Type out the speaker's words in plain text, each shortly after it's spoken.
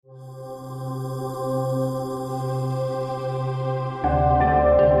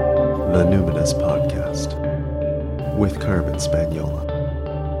The Numinous Podcast with Carmen Spaniola.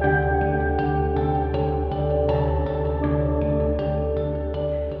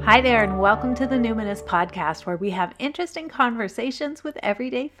 Hi there, and welcome to the Numinous Podcast, where we have interesting conversations with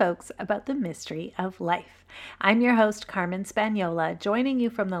everyday folks about the mystery of life. I'm your host, Carmen Spaniola, joining you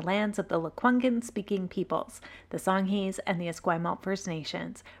from the lands of the Lekwungen-speaking peoples, the Songhees and the Esquimalt First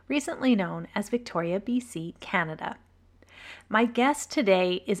Nations, recently known as Victoria, BC, Canada. My guest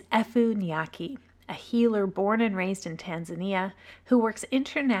today is Nyaki, a healer born and raised in Tanzania who works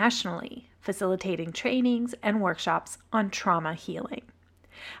internationally, facilitating trainings and workshops on trauma healing.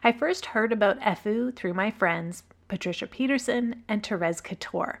 I first heard about Efu through my friends Patricia Peterson and Therese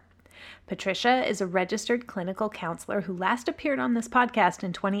Couture. Patricia is a registered clinical counselor who last appeared on this podcast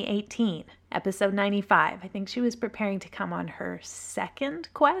in 2018, episode 95. I think she was preparing to come on her second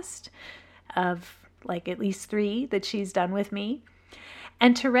quest of at least 3 that she's done with me.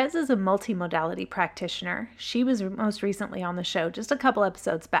 And Therese is a multimodality practitioner. She was most recently on the show just a couple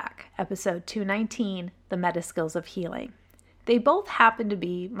episodes back, episode 219, The Meta Skills of Healing. They both happen to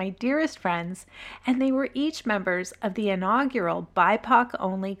be my dearest friends, and they were each members of the inaugural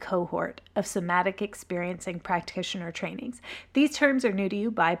BIPOC-only cohort of somatic experiencing practitioner trainings. These terms are new to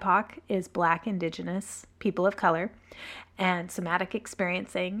you. BIPOC is Black, Indigenous, people of color, and somatic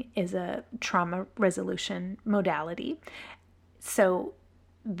experiencing is a trauma resolution modality. So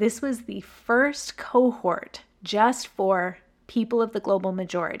this was the first cohort just for people of the global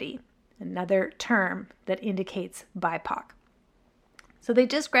majority, another term that indicates BIPOC. So they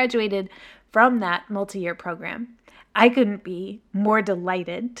just graduated from that multi-year program. I couldn't be more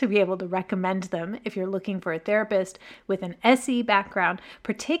delighted to be able to recommend them if you're looking for a therapist with an SE background,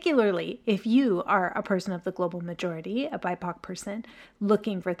 particularly if you are a person of the global majority, a BIPOC person,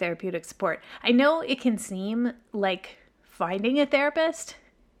 looking for therapeutic support. I know it can seem like finding a therapist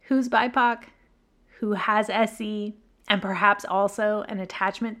who's BIPOC, who has SE, and perhaps also an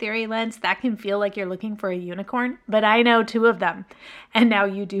attachment theory lens, that can feel like you're looking for a unicorn, but I know 2 of them, and now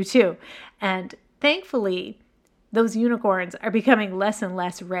you do too. And thankfully, those unicorns are becoming less and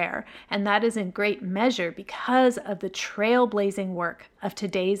less rare, and that is in great measure because of the trailblazing work of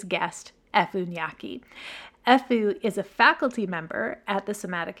today's guest, Nyaki. Efu is a faculty member at the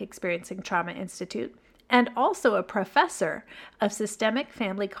Somatic Experiencing Trauma Institute, and also a professor of systemic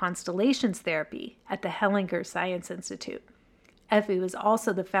family constellations therapy at the Hellinger Science Institute. Efu is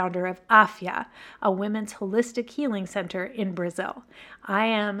also the founder of AFIA, a women's holistic healing center in Brazil. I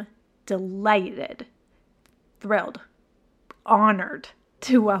am delighted, thrilled, honored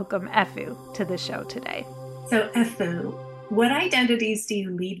to welcome Efu to the show today. So Efu, what identities do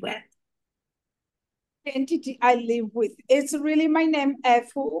you lead with? Entity I live with. It's really my name,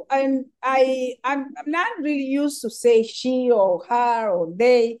 Efu, and I'm not really used to say she or her or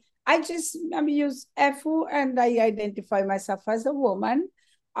they. I'm use Efu, and I identify myself as a woman.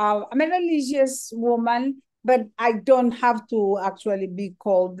 I'm a religious woman, but I don't have to actually be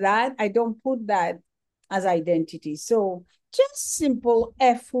called that. I don't put that as identity. So just simple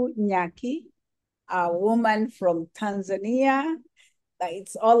Efu Nyaki, a woman from Tanzania.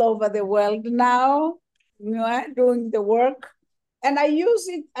 It's all over the world now. Doing the work, and I use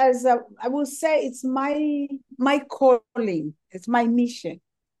it as I will say it's my calling, it's my mission.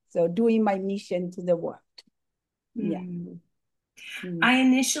 So doing my mission to the world. Yeah. I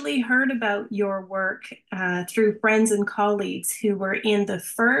initially heard about your work through friends and colleagues who were in the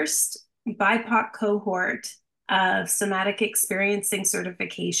first BIPOC cohort of somatic experiencing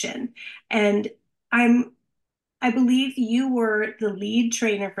certification, and I believe you were the lead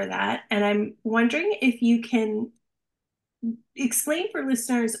trainer for that, and I'm wondering if you can explain for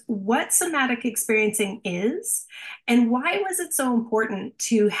listeners what somatic experiencing is, and why was it so important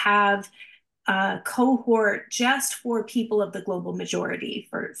to have a cohort just for people of the global majority,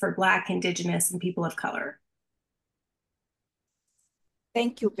 for Black, Indigenous, and people of color?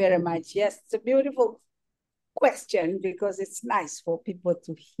 Thank you very much. Yes, it's a beautiful question because it's nice for people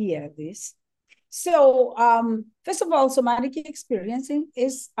to hear this. So first of all, somatic experiencing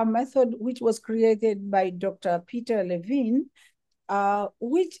is a method which was created by Dr. Peter Levine,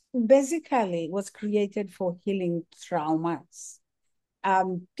 which basically was created for healing traumas.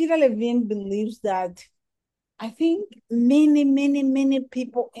 Peter Levine believes that I think many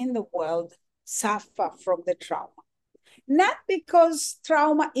people in the world suffer from the trauma. Not because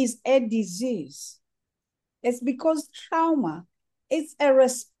trauma is a disease. It's because trauma is a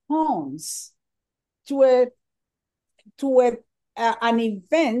response to an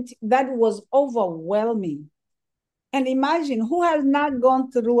event that was overwhelming. And imagine who has not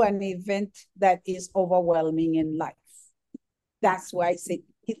gone through an event that is overwhelming in life. That's why I say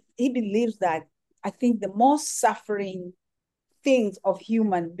he believes that I think the most suffering things of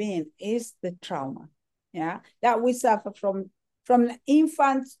human being is the trauma. Yeah, that we suffer from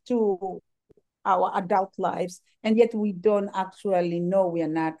infants to our adult lives, and yet we don't actually know, we are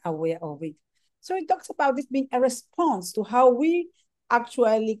not aware of it. So it talks about this being a response to how we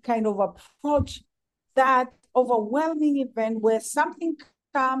actually kind of approach that overwhelming event where something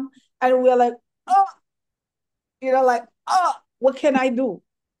comes and we're like, oh, like, oh, what can I do?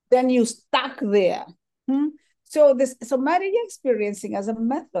 Then you stuck there. Hmm? So this somatic experiencing as a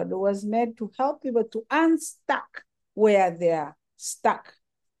method was made to help people to unstuck where they're stuck.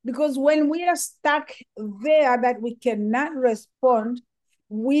 Because when we are stuck there that we cannot respond,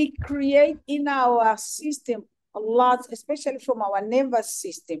 we create in our system a lot, especially from our nervous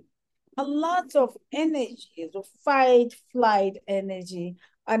system, a lot of energy, of fight, flight energy,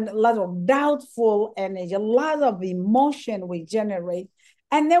 and a lot of doubtful energy, a lot of emotion we generate.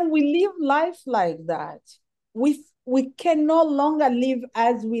 And then we live life like that. We can no longer live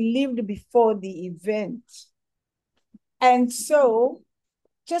as we lived before the event. And so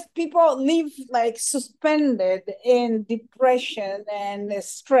just people live like suspended in depression and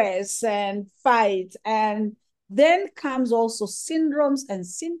stress and fight. And then comes also syndromes and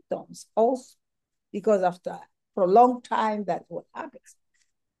symptoms also, because after for a long time, that's what happens.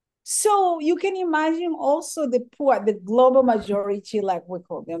 So you can imagine also the poor, the global majority, like we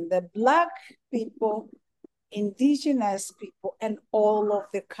call them, the Black people, indigenous people, and all of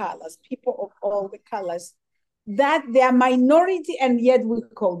the colors, people of all the colors, that they are minority, and yet we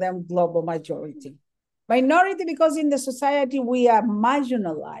call them global majority. Minority because in the society we are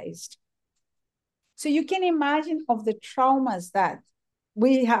marginalized. So you can imagine of the traumas that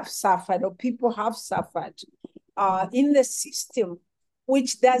we have suffered or people have suffered in the system,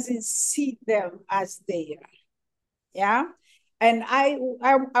 which doesn't see them as they are. Yeah. And I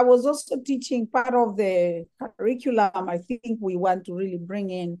was also teaching part of the curriculum. I think we want to really bring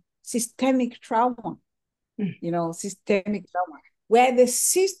in systemic trauma, systemic trauma, where the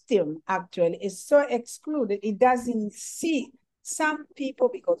system actually is so excluded, it doesn't see some people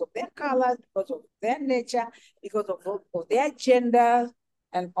because of their colors, because of their nature, because of their gender,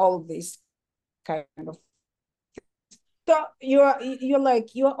 and all this kind of. So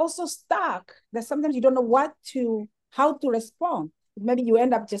you're also stuck. That sometimes you don't know how to respond. Maybe you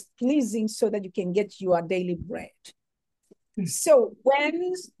end up just pleasing so that you can get your daily bread. So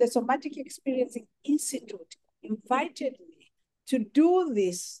when the Somatic Experiencing Institute invited me to do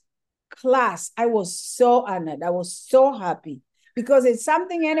this class, I was so honored. I was so happy because it's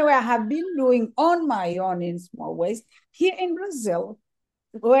something anyway I have been doing on my own in small ways. Here in Brazil,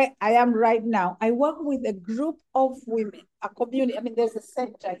 where I am right now, I work with a group of women, a community. I mean, there's a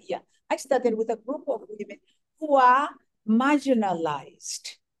center here. I started with a group of women who are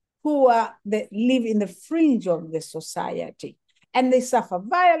marginalized, they live in the fringe of the society, and they suffer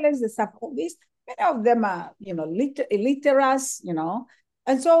violence, they suffer all this. Many of them are, illiterate,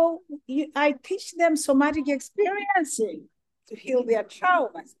 and so I teach them somatic experiencing to heal their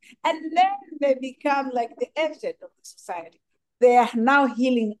traumas, and then they become like the agent of the society. They are now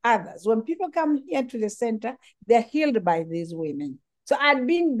healing others. When people come here to the center, they're healed by these women. So I'd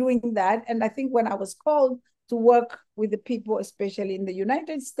been doing that, and I think when I was called to work with the people, especially in the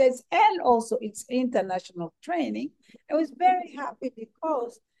United States, and also its international training, I was very happy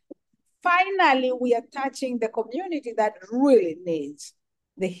because finally we are touching the community that really needs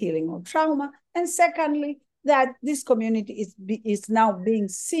the healing of trauma. And secondly, that this community is now being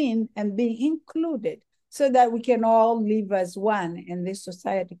seen and being included so that we can all live as one in this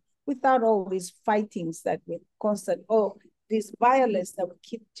society without all these fightings that we constant, this violence that we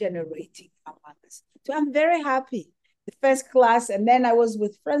keep generating among us. So I'm very happy. The first class, and then I was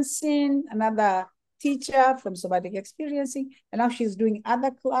with Francine, another teacher from Somatic Experiencing, and now she's doing other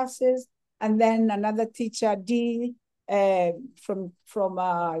classes. And then another teacher, Dee, from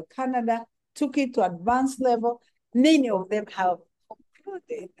Canada, took it to advanced level. Many of them have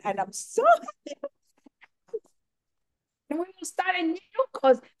concluded, and I'm so happy. And we will start a new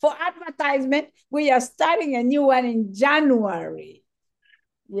course for advertisement. We are starting a new one in January.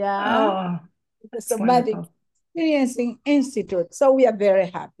 Yeah. Oh, The Somatic Experiencing Institute. So we are very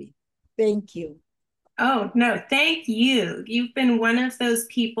happy. Thank you. Oh, no, thank you. You've been one of those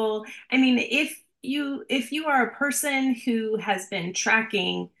people. I mean, if you are a person who has been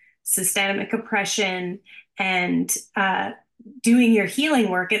tracking systemic oppression and doing your healing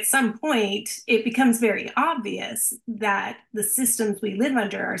work, at some point, it becomes very obvious that the systems we live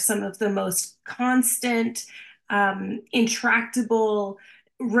under are some of the most constant, intractable,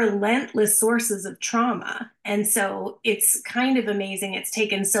 relentless sources of trauma. And so it's kind of amazing it's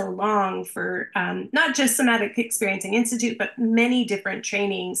taken so long for not just Somatic Experiencing Institute, but many different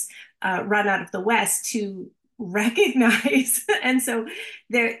trainings run out of the West to recognize. And so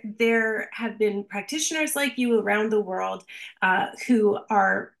there have been practitioners like you around the world who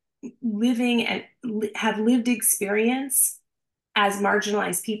are living and have lived experience as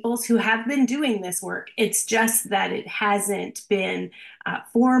marginalized peoples who have been doing this work. It's just that it hasn't been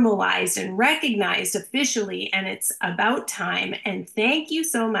formalized and recognized officially, and it's about time. And thank you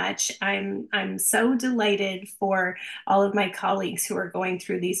so much. I'm so delighted for all of my colleagues who are going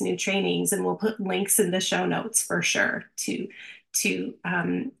through these new trainings, and we'll put links in the show notes for sure to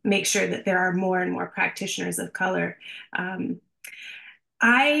make sure that there are more and more practitioners of color.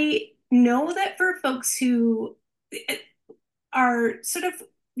 I know that for folks who are sort of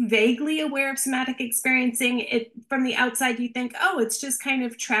vaguely aware of somatic experiencing, it from the outside you think, oh, it's just kind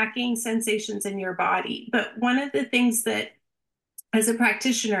of tracking sensations in your body. But one of the things that, as a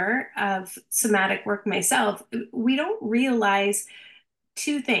practitioner of somatic work myself, we don't realize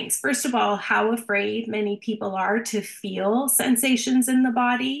two things. First of all, how afraid many people are to feel sensations in the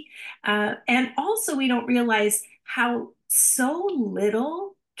body. And also, we don't realize how so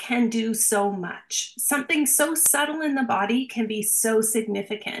little can do so much. Something so subtle in the body can be so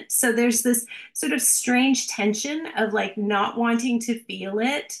significant. So there's this sort of strange tension of like not wanting to feel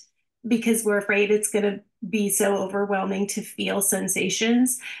it because we're afraid it's going to be so overwhelming to feel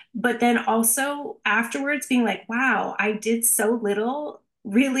sensations, but then also afterwards being like, wow, I did so little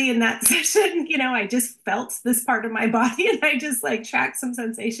really in that session. I just felt this part of my body and I just like tracked some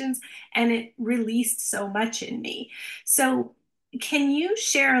sensations and it released so much in me. So can you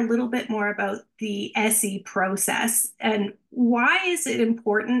share a little bit more about the SE process and why is it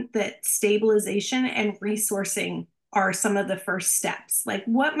important that stabilization and resourcing are some of the first steps? Like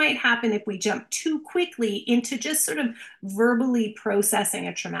what might happen if we jump too quickly into just sort of verbally processing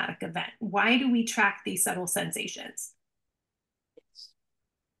a traumatic event? Why do we track these subtle sensations?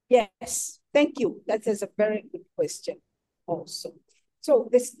 Yes, thank you. That is a very good question also. So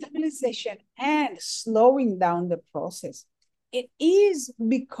the stabilization and slowing down the process, it is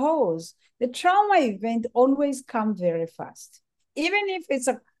because the trauma event always comes very fast. Even if it's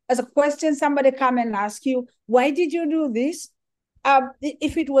as a question, somebody come and ask you, why did you do this?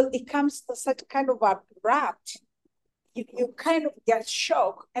 If it comes to such kind of abrupt, you kind of get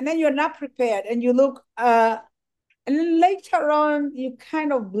shocked and then you're not prepared and you look, and then later on, you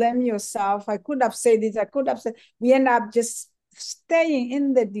kind of blame yourself. I could have said this, I could have said, we end up just staying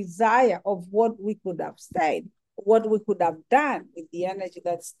in the desire of what we could have said, what we could have done with the energy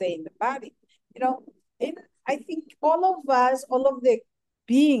that stay in the body. I think all of us, all of the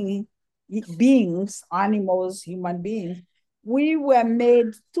beings, animals, human beings, we were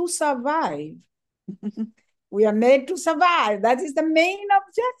made to survive. We are made to survive. That is the main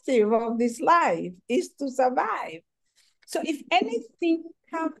objective of this life, is to survive. So if anything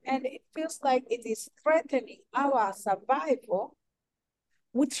comes and it feels like it is threatening our survival,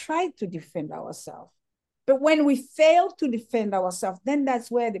 we try to defend ourselves. But when we fail to defend ourselves, then that's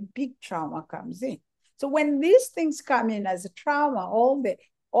where the big trauma comes in. So when these things come in as a trauma,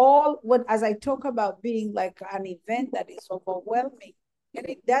 as I talk about being like an event that is overwhelming, and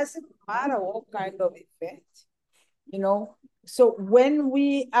it doesn't matter what kind of event, So when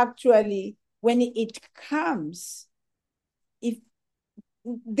it comes,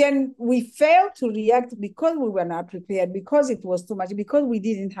 then we fail to react because we were not prepared, because it was too much, because we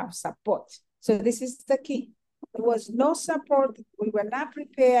didn't have support. So this is the key. There was no support. We were not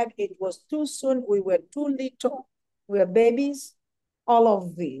prepared. It was too soon. We were too little. We were babies, all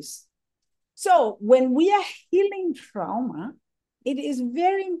of this. So when we are healing trauma, it is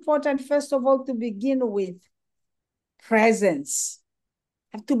very important, first of all, to begin with presence.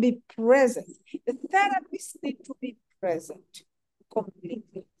 Have to be present. The therapists need to be present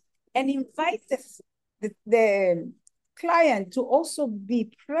completely and invite the client to also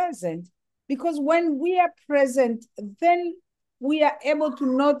be present, because when we are present, then we are able to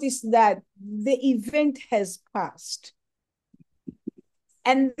notice that the event has passed.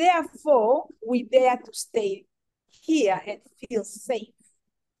 And therefore, we dare to stay here and feel safe.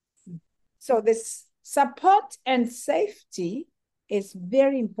 So this support and safety is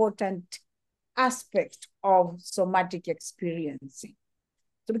very important aspect of somatic experiencing.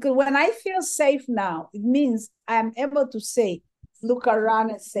 So because when I feel safe now, it means I'm able to look around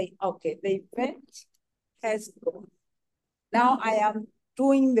and say, okay, the event has gone. Now I am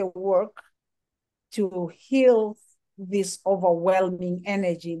doing the work to heal this overwhelming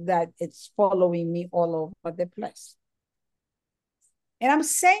energy that it's following me all over the place. And I'm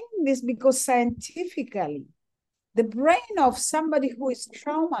saying this because scientifically, the brain of somebody who is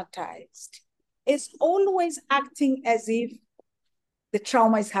traumatized is always acting as if the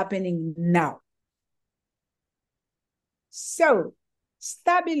trauma is happening now. So,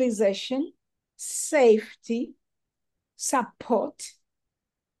 stabilization, safety, support,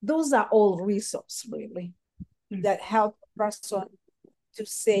 those are all resources really that help a person to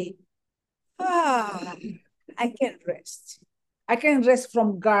say, I can rest. I can rest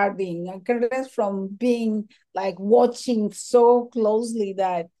from guarding. I can rest from being like watching so closely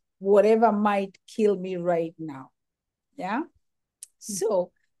that whatever might kill me right now. Yeah.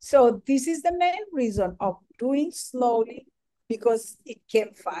 So this is the main reason of doing slowly, because it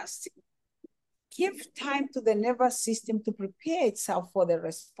came fast. Give time to the nervous system to prepare itself for the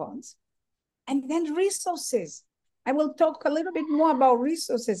response. And then resources. I will talk a little bit more about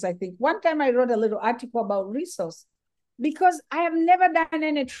resources, I think. One time I wrote a little article about resource because I have never done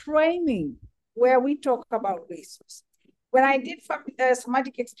any training where we talk about resource. When I did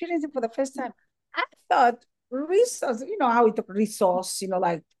somatic experiencing for the first time, I thought resource, you know how we talk resource,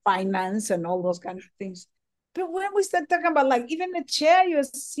 like finance and all those kind of things. But when we start talking about like even the chair you're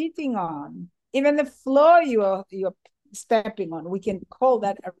sitting on, even the floor you're stepping on, we can call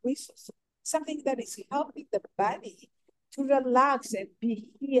that a resource, something that is helping the body to relax and be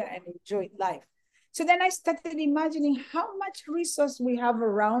here and enjoy life. So then I started imagining how much resource we have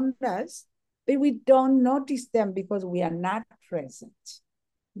around us, but we don't notice them because we are not present.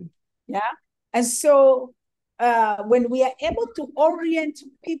 Yeah. And so when we are able to orient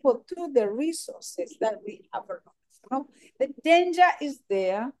people to the resources that we have around us, the danger is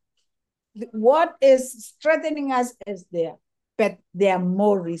there. What is threatening us is there, but there are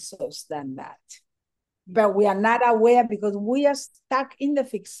more resources than that. But we are not aware because we are stuck in the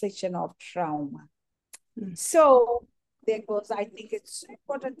fixation of trauma. So because I think it's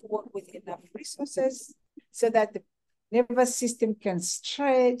important to work with enough resources so that the nervous system can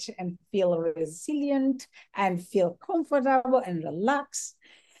stretch and feel resilient and feel comfortable and relaxed.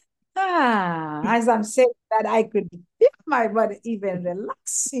 As I'm saying that, I could feel my body even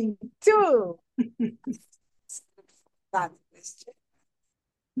relaxing too. That question.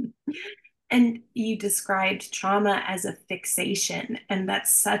 And you described trauma as a fixation, and that's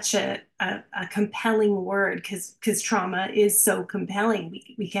such a compelling word because trauma is so compelling.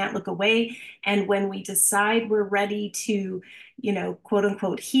 We can't look away. And when we decide we're ready to, quote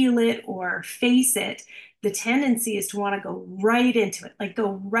unquote, heal it or face it, the tendency is to want to go right into it, like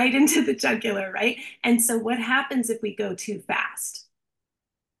go right into the jugular, right? And so what happens if we go too fast?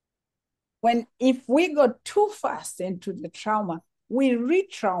 If we go too fast into the trauma, we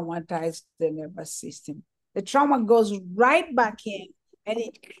re-traumatize the nervous system. The trauma goes right back in and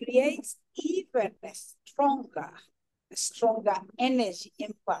it creates even a stronger energy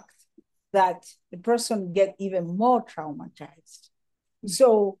impact that the person get even more traumatized.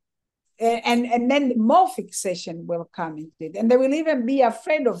 So, and then more fixation will come into it. And they will even be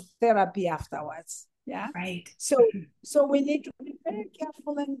afraid of therapy afterwards. Yeah. Right. So we need to be very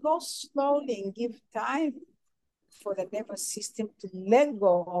careful and go slowly and give time for the nervous system to let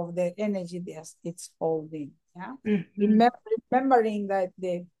go of the energy it's holding. Yeah. Remembering that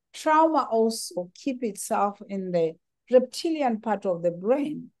the trauma also keep itself in the reptilian part of the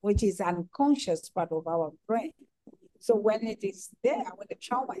brain, which is unconscious part of our brain. So when it is there, when the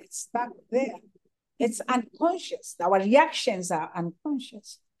trauma is stuck there, it's unconscious. Our reactions are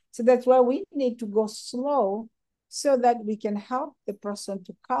unconscious. So that's why we need to go slow so that we can help the person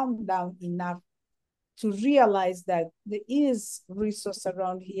to calm down enough to realize that there is resource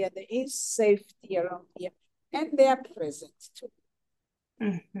around here, there is safety around here, and they are present too.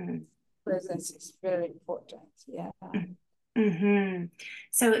 Presence is very important. Yeah.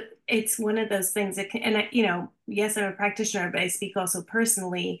 So it's one of those things that can, and yes, I'm a practitioner, but I speak also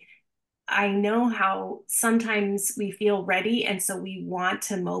personally. I know how sometimes we feel ready and so we want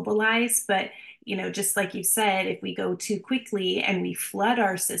to mobilize, but just like you said, if we go too quickly and we flood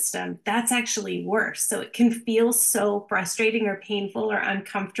our system, that's actually worse. So it can feel so frustrating or painful or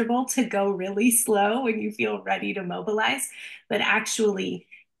uncomfortable to go really slow when you feel ready to mobilize, but actually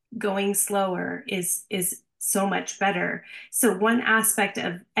going slower is so much better. So one aspect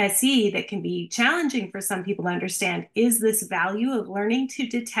of SE that can be challenging for some people to understand is this value of learning to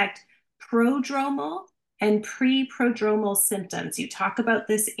detect prodromal and pre-prodromal symptoms. You talk about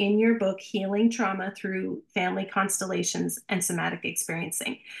this in your book, Healing Trauma Through Family Constellations and Somatic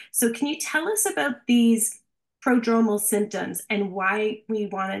Experiencing. So can you tell us about these prodromal symptoms and why we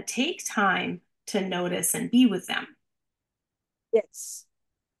want to take time to notice and be with them? Yes.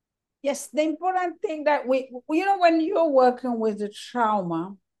 Yes, the important thing that when you're working with the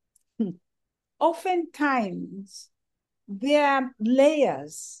trauma, oftentimes there are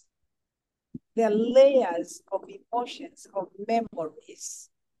layers. There are layers of emotions, of memories,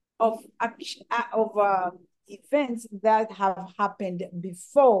 of action, of events that have happened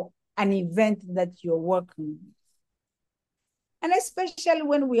before an event that you're working with. And especially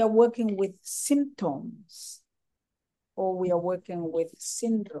when we are working with symptoms or we are working with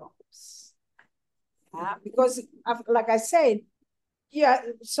syndromes. Because, like I said, yeah,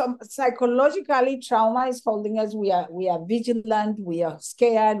 some psychologically trauma is holding us. We are vigilant, we are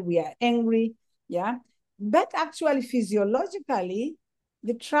scared, we are angry, yeah. But actually, physiologically,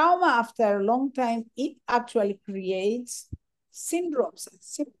 the trauma after a long time, it actually creates syndromes and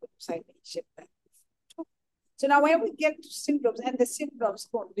symptoms. I mentioned that. So now when we get to symptoms, and the symptoms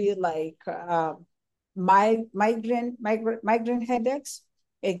could be like migraine headaches.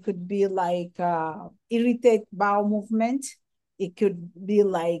 It could be like irritated bowel movement. It could be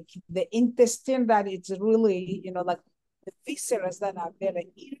like the intestine that it's really, like the viscera that are very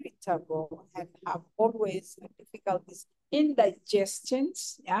irritable and have always difficulties in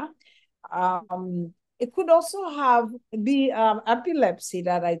digestions. Yeah. It could also be epilepsy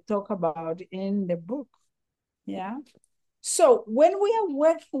that I talk about in the book. Yeah. So when we are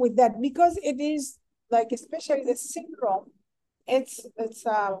working with that, because it is like, especially the syndrome, it's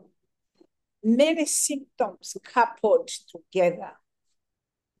many symptoms coupled together.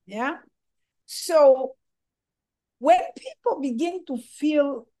 Yeah. So when people begin to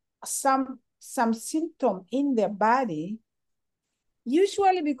feel some symptom in their body,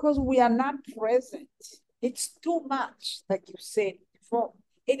 usually because we are not present, it's too much, like you said before.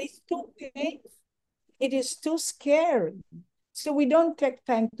 It is too painful. It is too scary. So we don't take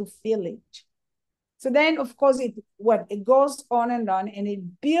time to feel it. So then, of course, it goes on, and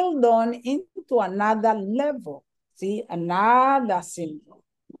it builds on into another level. See, another symptom,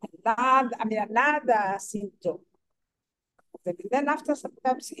 another symptom. Then after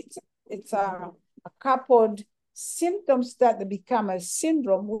sometimes it's a coupled symptoms that become a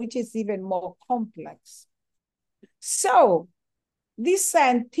syndrome, which is even more complex. So this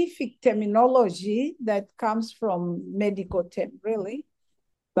scientific terminology that comes from medical term, really,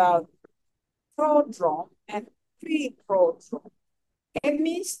 about prodrome and pre-prodrome. It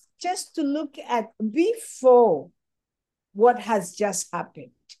means just to look at before what has just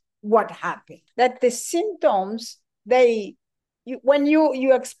happened, what happened. That the symptoms, when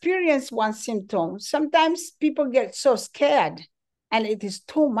you experience one symptom, sometimes people get so scared and it is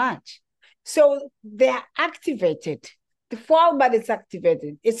too much. So they are activated. The fall body is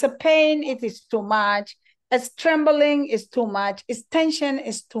activated. It's a pain, it is too much. It's trembling, is too much. It's tension,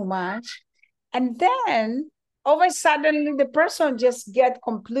 is too much. And then all of a sudden, the person just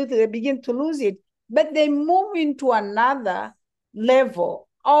they begin to lose it, but they move into another level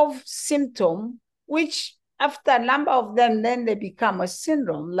of symptom, which after a number of them, then they become a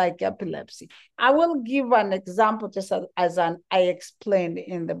syndrome like epilepsy. I will give an example just as I explained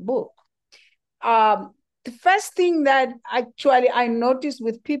in the book. The first thing that actually I noticed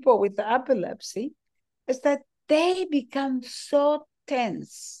with people with epilepsy is that they become so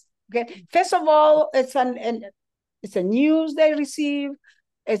tense. Okay, first of all, it's a news they receive,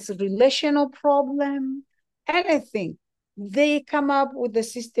 it's a relational problem, anything. They come up with a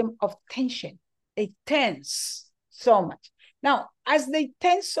system of tension. They tense so much. Now, as they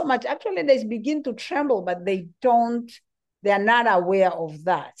tense so much, actually they begin to tremble, but they're not aware of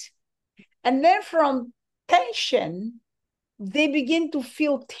that. And then from tension, they begin to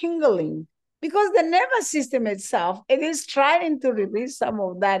feel tingling because the nervous system itself, it is trying to release some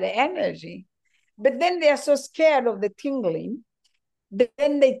of that energy. But then they are so scared of the tingling,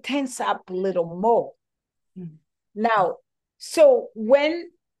 then they tense up a little more. Mm-hmm. Now, so when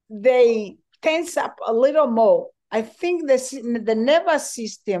they tense up a little more, I think the nervous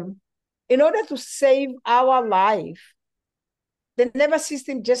system, in order to save our life, the nervous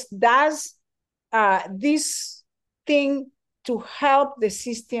system just does this thing to help the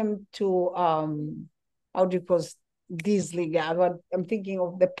system to, how do you call it? Desligar. I'm thinking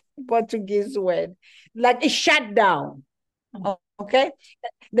of the Portuguese word, like a shutdown. Okay,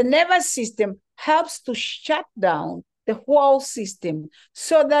 the nervous system helps to shut down the whole system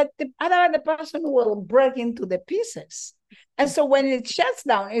so that otherwise the person will break into the pieces. And so when it shuts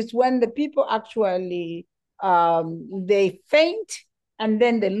down, it's when the people actually they faint and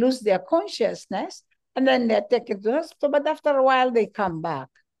then they lose their consciousness and then they're taken to hospital. But after a while, they come back.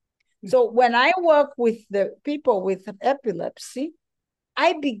 So when I work with the people with epilepsy,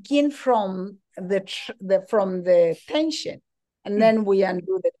 I begin from the tension. And then we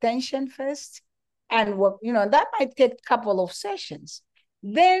undo the tension first. And what, that might take a couple of sessions.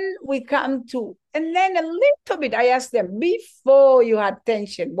 Then we come to, and then a little bit, I ask them, before you had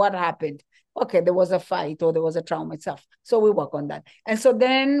tension, what happened? Okay, there was a fight or there was a trauma itself. So we work on that. And so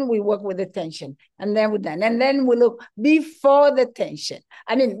then we work with the tension. And then we're done. And then we look before the tension.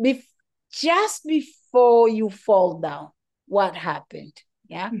 I mean, just before you fall down, what happened?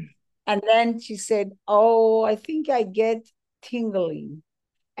 Yeah. And then she said, oh, I think I get tingling.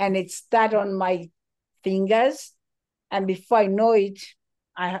 And it started on my fingers. And before I know it,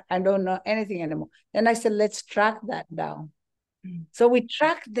 I don't know anything anymore. Then I said, let's track that down. So we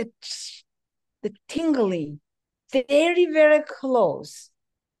track the tingling very, very close.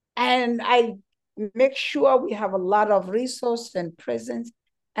 And I make sure we have a lot of resource and presence.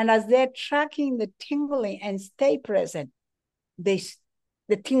 And as they're tracking the tingling and stay present, the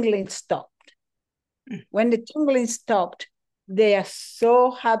tingling stopped. When the tingling stopped, they are so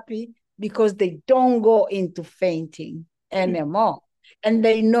happy because they don't go into fainting anymore. And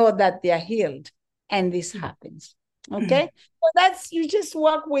they know that they are healed. And this happens. Okay? So that's, you just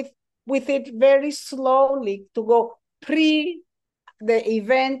work with it very slowly to go pre the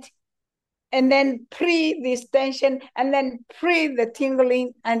event, and then pre this tension, and then pre the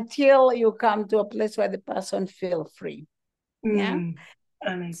tingling until you come to a place where the person feels free. Yeah.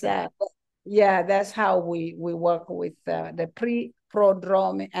 Amazing. Yeah, that's how we work with the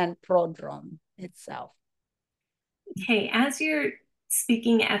prodrome and prodrome itself. Okay, as you're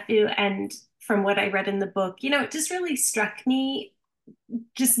speaking, Efu, and from what I read in the book, it just really struck me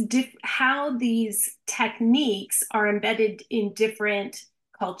just how these techniques are embedded in different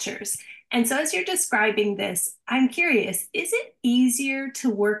cultures. And so as you're describing this, I'm curious, is it easier to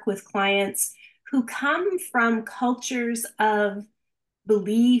work with clients who come from cultures of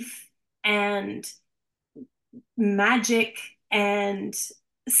belief and magic and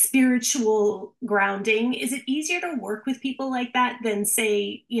spiritual grounding? Is it easier to work with people like that than,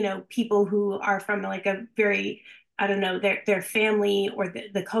 say, people who are from like a very, I don't know, their family or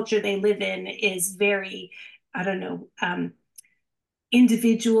the culture they live in is very, I don't know,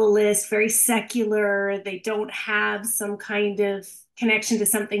 individualist, very secular. They don't have some kind of connection to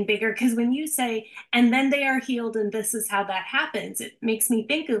something bigger. Because when you say, and then they are healed, and this is how that happens, it makes me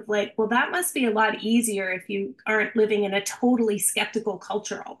think of like, well, that must be a lot easier if you aren't living in a totally skeptical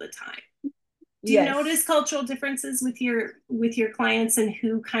culture all the time. Do you notice cultural differences with your clients and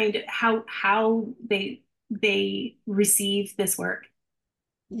who kind of how they receive this work?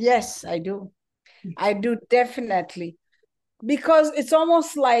 Yes, I do. I do, definitely. Because it's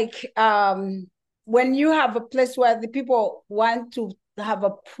almost like when you have a place where the people want to have a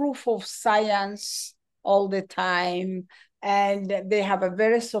proof of science all the time, and they have a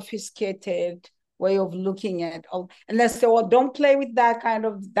very sophisticated way of looking at all, and they say, well, don't play with that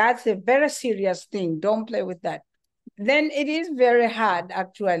that's a very serious thing. Don't play with that. Then it is very hard,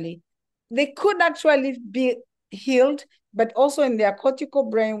 actually. They could actually be healed, but also in their cortical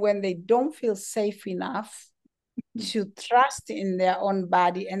brain, when they don't feel safe enough to trust in their own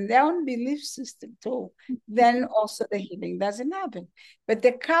body and their own belief system too, then also the healing doesn't happen. But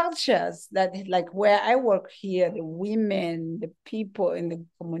the cultures that, like where I work here, the women, the people in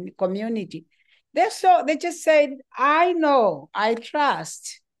the community, they just said, I know, I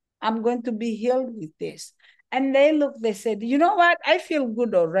trust, I'm going to be healed with this. And they said, you know what? I feel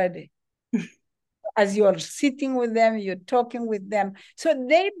good already. As you're sitting with them, you're talking with them. So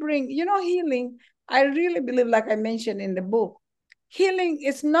they bring, healing. I really believe, like I mentioned in the book, healing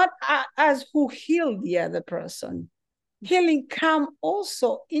is not as who healed the other person. Healing come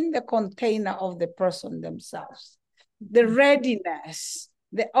also in the container of the person themselves. The readiness,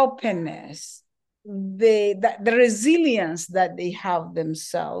 the openness, the resilience that they have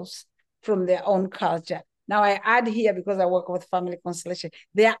themselves from their own culture. Now I add here, because I work with family constellation,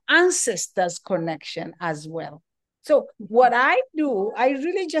 their ancestors' connection as well. So what I do, I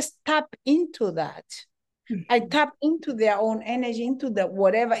really just tap into that. I tap into their own energy, into the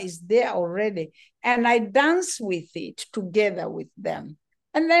whatever is there already, and I dance with it together with them.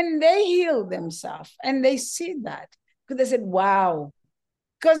 And then they heal themselves, and they see that. Because they said, wow.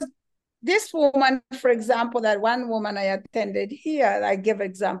 Because this woman, for example, that one woman I attended here, I give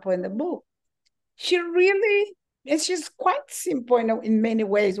example in the book, she really, and she's quite simple in many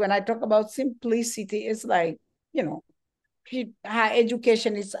ways. When I talk about simplicity, it's like, her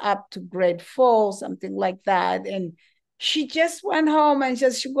education is up to grade 4, something like that. And she just went home, and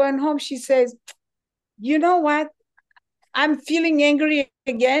she going home, she says, you know what? I'm feeling angry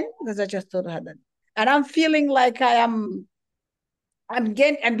again, because I just told her that. And I'm feeling like I am I'm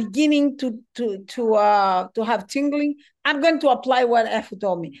beginning to have tingling. I'm going to apply what F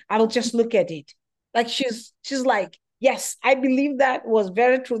told me. I will just look at it. Like she's like, yes, I believe that was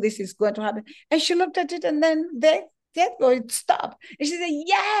very true. This is going to happen. And she looked at it and then it stopped. And she said,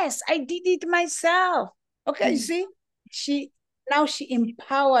 yes, I did it myself. Okay, you see, she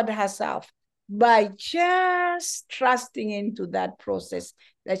empowered herself by just trusting into that process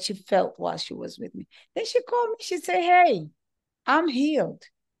that she felt while she was with me. Then she called me, she said, hey, I'm healed.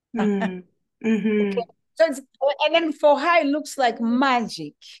 Mm-hmm. Okay. So and then for her, it looks like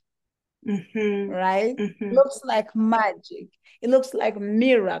magic, right? Looks like magic. It looks like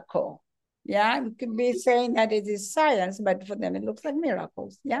miracle. Yeah, it could be saying that it is science, but for them, it looks like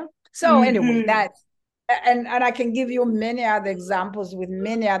miracles. Yeah. So anyway, that's and I can give you many other examples with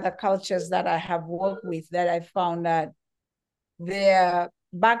many other cultures that I have worked with that I found that their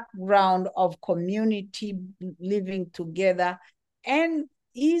background of community living together and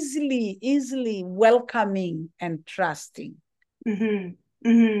easily welcoming and trusting because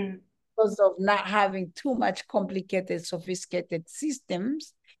of not having too much complicated, sophisticated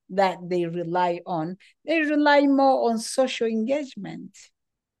systems that they rely on. They rely more on social engagement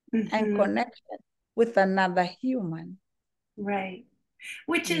and connection with another human. Right.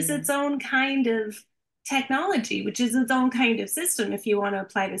 Which is its own kind of technology, which is its own kind of system if you want to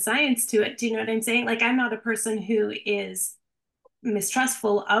apply the science to it. Do you know what I'm saying? Like, I'm not a person who is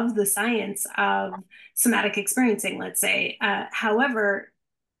mistrustful of the science of somatic experiencing, let's say. However,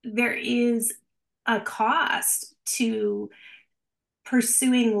 there is a cost to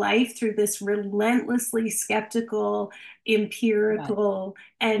pursuing life through this relentlessly skeptical, empirical,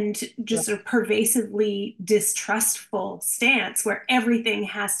 and just sort of pervasively distrustful stance where everything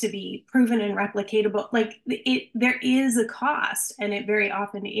has to be proven and replicatable. Like there is a cost, and it very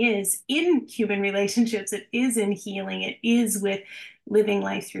often is in human relationships. It is in healing. It is with living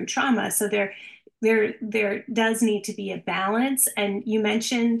life through trauma. So there does need to be a balance. And you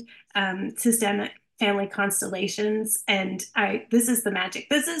mentioned systemic family constellations, and this is the magic.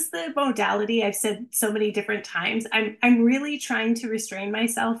 This is the modality I've said so many different times. I'm really trying to restrain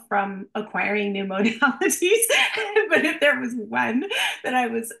myself from acquiring new modalities, but if there was one that I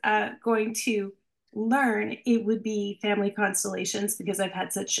was going to learn, it would be family constellations, because I've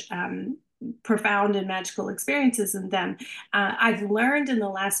had such profound and magical experiences in them. I've learned in the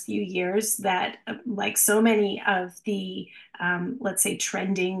last few years that, like so many of the, let's say,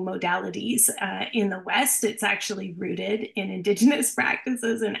 trending modalities in the West, it's actually rooted in indigenous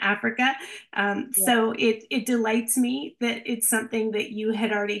practices in Africa. So it delights me that it's something that you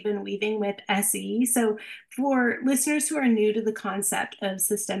had already been weaving with SE. So for listeners who are new to the concept of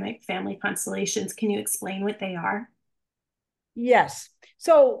systemic family constellations, can you explain what they are? Yes.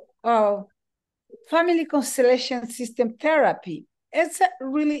 So family constellation system therapy, it's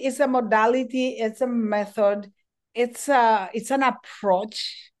a modality, it's a method, it's an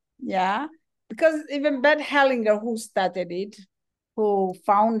approach. Yeah. Because even Bert Hellinger, who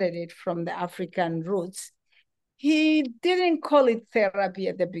founded it from the African roots, he didn't call it therapy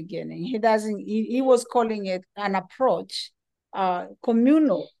at the beginning. He was calling it an approach,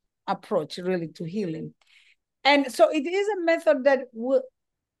 communal approach really to healing. And so it is a method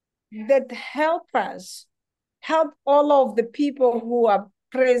that help all of the people who are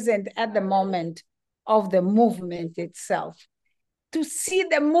present at the moment of the movement itself to see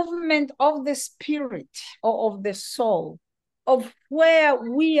the movement of the spirit or of the soul, of where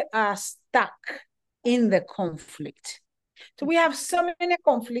we are stuck in the conflict. So we have so many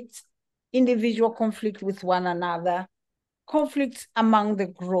conflicts, individual conflict with one another, conflicts among the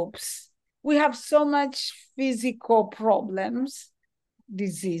groups. We have so much physical problems,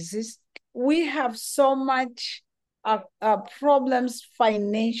 diseases. We have so much problems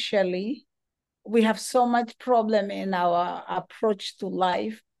financially. We have so much problem in our approach to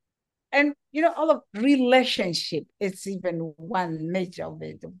life. And, all of relationship is even one major of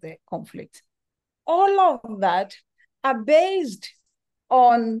the conflict. All of that are based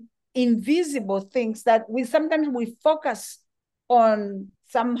on invisible things that sometimes we focus on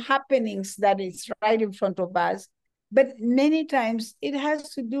some happenings that is right in front of us, but many times it has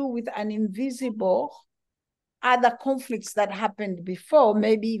to do with an invisible other conflicts that happened before,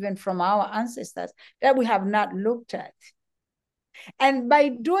 maybe even from our ancestors, that we have not looked at. And by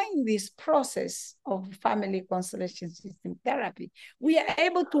doing this process of family constellation system therapy, we are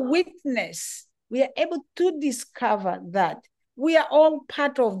able to witness, we are able to discover that we are all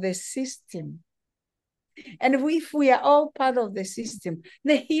part of the system. And if we are all part of the system,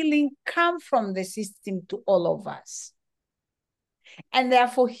 the healing comes from the system to all of us. And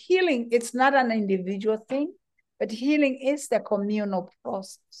therefore, healing, it's not an individual thing, but healing is the communal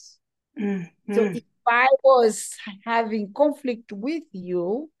process. Mm-hmm. So if I was having conflict with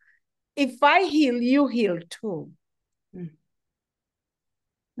you, if I heal, you heal too.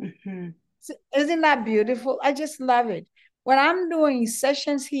 Mm-hmm. So isn't that beautiful? I just love it. When I'm doing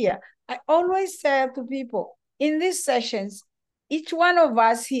sessions here, I always say to people, in these sessions, each one of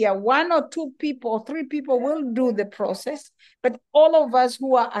us here, one or two people, 3 people will do the process, but all of us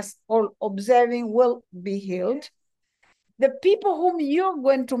who are all observing will be healed. The people whom you're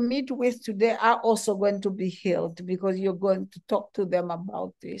going to meet with today are also going to be healed because you're going to talk to them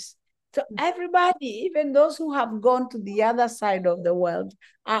about this. So everybody, even those who have gone to the other side of the world,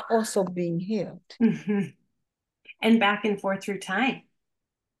 are also being healed. Mm-hmm. And back and forth through time.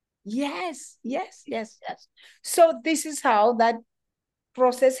 Yes. So this is how that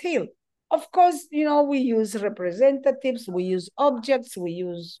process heals. Of course, we use representatives, we use objects, you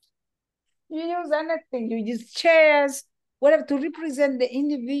use anything, you use chairs, whatever, to represent the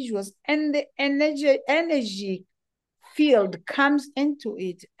individuals, and the energy field comes into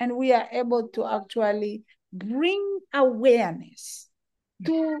it, and we are able to actually bring awareness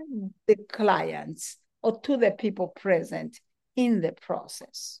to the clients or to the people present in the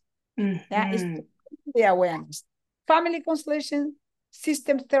process. Yeah, it's the awareness. Family constellation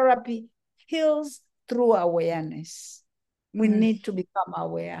system therapy heals through awareness. We need to become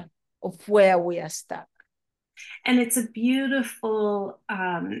aware of where we are stuck. And it's a beautiful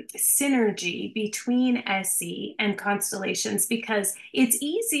synergy between SE and constellations, because it's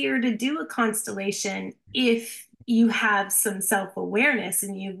easier to do a constellation if you have some self-awareness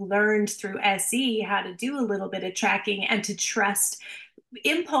and you've learned through SE how to do a little bit of tracking and to trust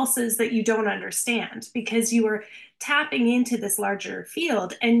impulses that you don't understand, because you are tapping into this larger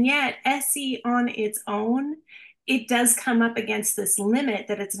field. And yet SE on its own, it does come up against this limit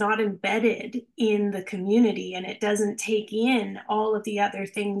that it's not embedded in the community, and it doesn't take in all of the other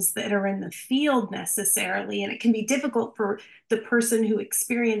things that are in the field necessarily. And it can be difficult for the person who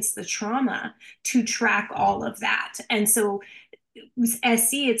experienced the trauma to track all of that. And so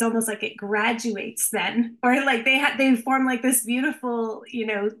SC, it's almost like it graduates then, or like they form like this beautiful,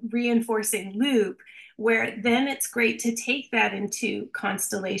 reinforcing loop, where then it's great to take that into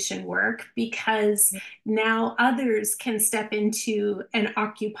constellation work, because now others can step into and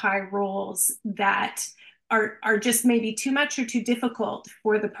occupy roles that are just maybe too much or too difficult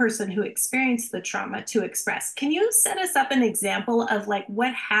for the person who experienced the trauma to express. Can you set us up an example of like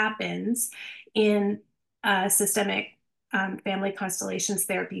what happens in systemic family constellations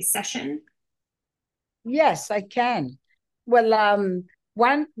therapy session? Yes, I can. Well,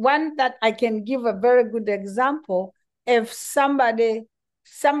 one that I can give a very good example. If somebody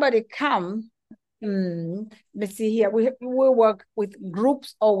come, let's see here, we work with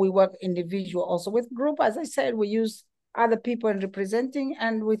groups or we work individual. Also with group, as I said, we use other people in representing,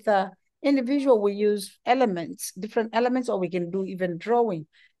 and with individual, we use elements, different elements, or we can do even drawing.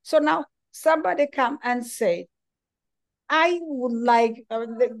 So now somebody come and say, I would like,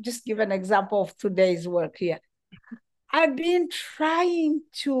 just give an example of today's work here. I've been trying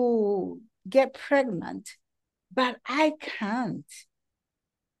to get pregnant, but I can't.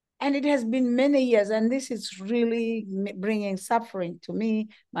 And it has been many years, and this is really bringing suffering to me,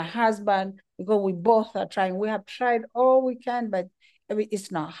 my husband, because we both are trying. We have tried all we can, but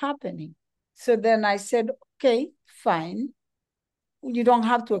it's not happening. So then I said, okay, fine. You don't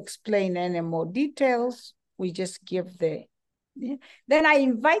have to explain any more details. We just give the. Yeah. Then I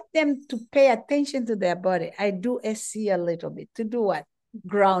invite them to pay attention to their body. I do SC a little bit to do what?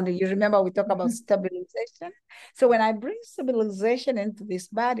 Grounding. You remember we talk about stabilization? So when I bring stabilization into this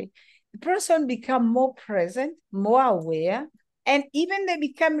body, the person become more present, more aware, and even they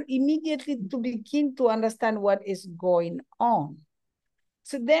become immediately to begin to understand what is going on.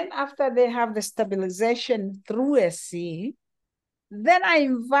 So then after they have the stabilization through SC, then I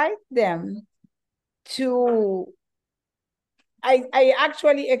invite them to I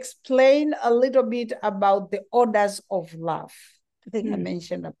actually explain a little bit about the orders of love. I think I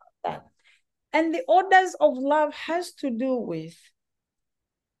mentioned about that. And the orders of love has to do with,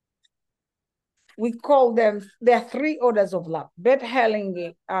 we call them, there are 3 orders of love. Bert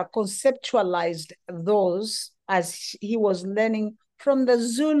Hellinger conceptualized those as he was learning from the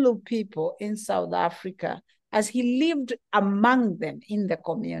Zulu people in South Africa, as he lived among them in the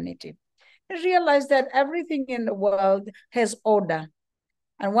community. He realized that everything in the world has order.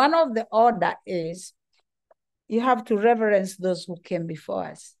 And one of the order is you have to reverence those who came before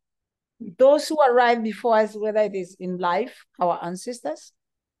us. Those who arrived before us, whether it is in life, our ancestors,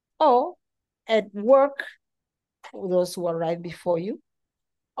 or at work, those who arrived before you,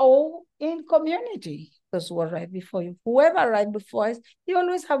 or in community. Those who were right before you. Whoever right before us, you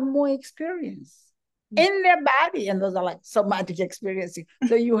always have more experience in their body. And those are like somatic experiences.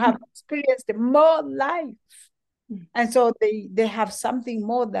 So you have experienced more life. And so they have something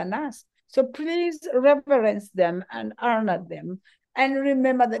more than us. So please reverence them and honor them. And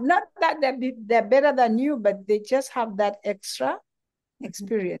remember that not that they're better than you, but they just have that extra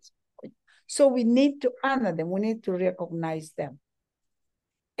experience. So we need to honor them. We need to recognize them.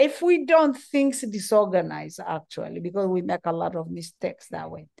 If we don't, things disorganize actually, because we make a lot of mistakes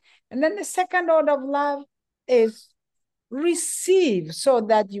that way. And then the second order of love is receive, so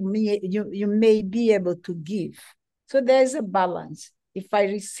that you may be able to give. So there's a balance. If I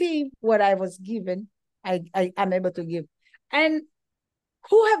receive what I was given, I am able to give. And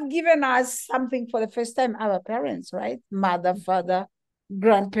who have given us something for the first time? Our parents, right? Mother, father,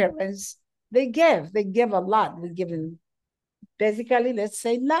 grandparents. They gave a lot. We give them basically, let's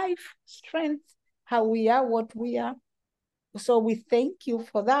say, life, strength, how we are, what we are. So we thank you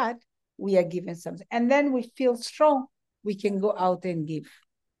for that. We are given something. And then we feel strong. We can go out and give.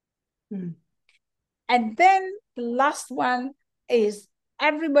 And then the last one is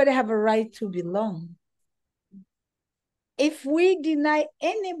everybody have a right to belong. If we deny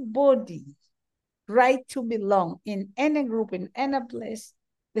anybody right to belong in any group, in any place,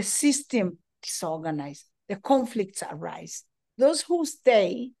 the system disorganized, the conflicts arise. Those who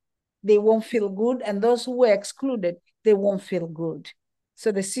stay, they won't feel good, and those who were excluded, they won't feel good.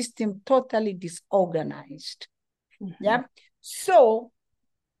 So the system totally disorganized. Yeah. So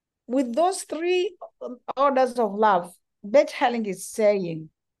with those three orders of love, Beth Helling is saying,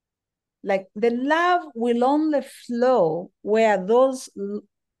 like, the love will only flow where those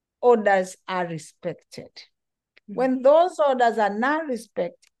orders are respected. When those orders are not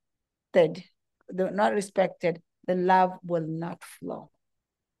respected, the love will not flow.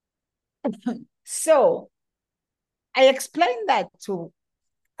 So I explained that to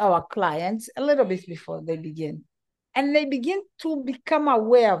our clients a little bit before they begin. And they begin to become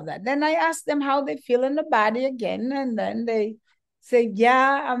aware of that. Then I ask them how they feel in the body again. And then they say,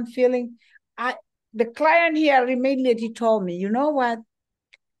 yeah, I'm feeling. The client here immediately told me, you know what?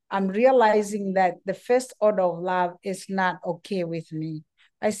 I'm realizing that the first order of love is not okay with me.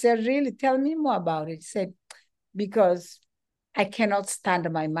 I said, really? Tell me more about it. He said, because I cannot stand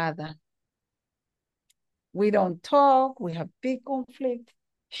my mother. We don't talk. We have big conflict.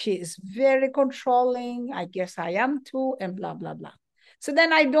 She is very controlling. I guess I am too, and blah, blah, blah. So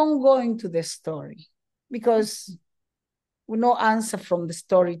then I don't go into the story because we no answer from the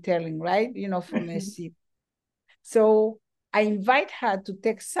storytelling, right? From SC. So I invite her to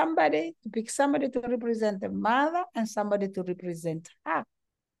pick somebody to represent the mother and somebody to represent her.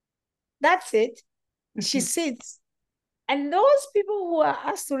 That's it. She sits. And those people who are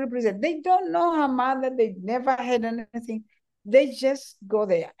asked to represent, they don't know her mother. They never had anything. They just go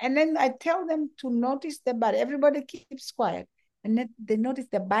there. And then I tell them to notice the body. Everybody keeps quiet. And then they notice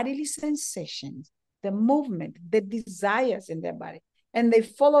the bodily sensations, the movement, the desires in their body. And they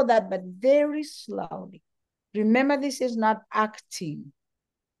follow that, but very slowly. Remember, this is not acting.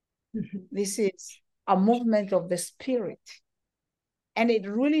 This is a movement of the spirit. And it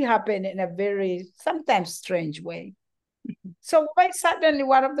really happened in a very, sometimes strange way. So quite suddenly,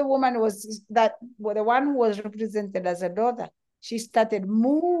 one of the women the one who was represented as a daughter, she started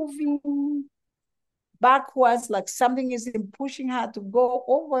moving backwards, like something is pushing her to go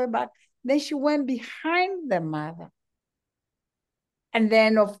over back. Then she went behind the mother. And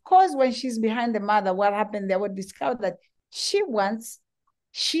then, of course, when she's behind the mother, what happened? They would discover that she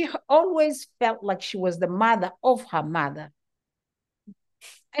always felt like she was the mother of her mother.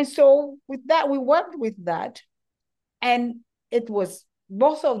 And so with that, we worked with that. And it was,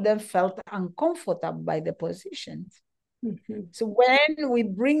 both of them felt uncomfortable by the positions. So when we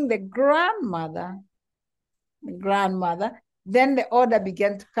bring the grandmother, then the order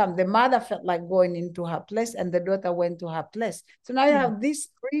began to come. The mother felt like going into her place and the daughter went to her place. So now you have these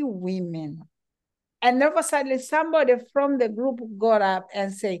three women. And all of a sudden, somebody from the group got up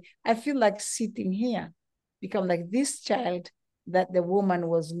and say, I feel like sitting here. Become like this child that the woman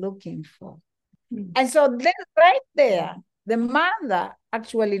was looking for. And so then right there, the mother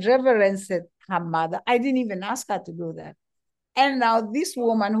actually reverenced her mother. I didn't even ask her to do that. And now this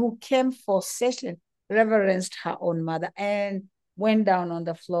woman who came for session reverenced her own mother and went down on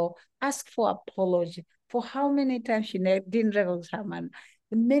the floor, asked for apology for how many times she didn't reverence her mother.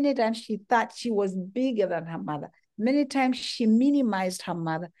 Many times she thought she was bigger than her mother. Many times she minimized her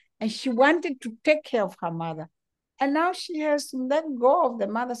mother and she wanted to take care of her mother. And now she has to let go of the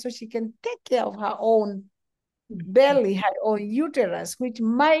mother so she can take care of her own belly, her own uterus, which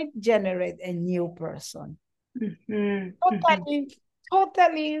might generate a new person. Totally,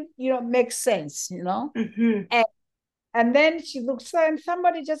 totally, makes sense, And then she looks, and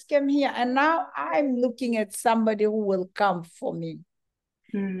somebody just came here, and now I'm looking at somebody who will come for me.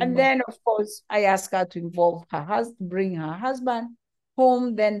 And then, of course, I asked her to involve her husband, bring her husband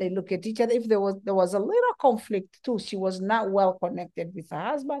home. Then they look at each other. If there was a little conflict too, she was not well connected with her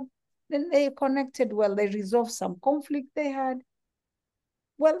husband. Then they connected well. They resolved some conflict they had.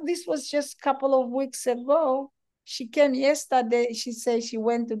 Well, this was just a couple of weeks ago. She came yesterday. She said she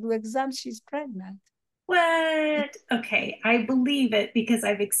went to do exams. She's pregnant. What? Okay, I believe it because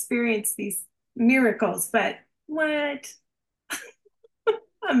I've experienced these miracles, but what?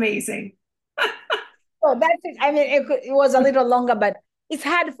 Amazing. So that's it. I mean, it was a little longer, but it's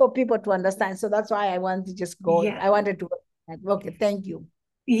hard for people to understand. So that's why I wanted to just go. Yeah. I wanted to. Okay, thank you.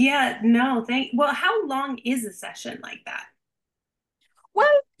 Yeah, no, well, how long is a session like that? Well,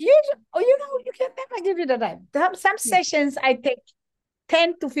 you can never give you the time. Some sessions I take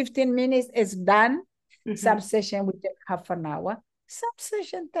 10 to 15 minutes is done. Some session we take half an hour. Some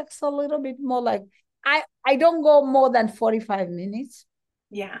session takes a little bit more, like I don't go more than 45 minutes.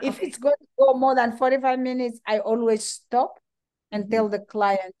 Yeah. If it's going to go more than 45 minutes, I always stop and tell the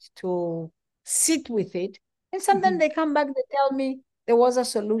client to sit with it. And sometimes they come back, they tell me there was a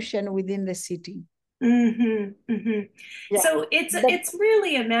solution within the sitting. Yeah. So it's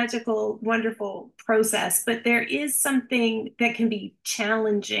really a magical, wonderful process, but there is something that can be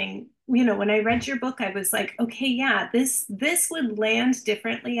challenging. When I read your book, I was like, okay, yeah, this would land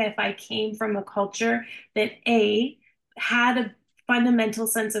differently if I came from a culture that had a fundamental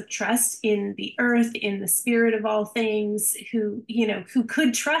sense of trust in the earth, in the spirit of all things, who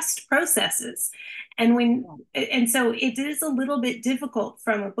could trust processes. And so it is a little bit difficult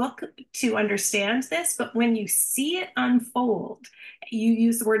from a book to understand this, but when you see it unfold, you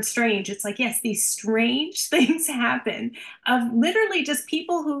use the word strange. It's like, yes, these strange things happen of literally just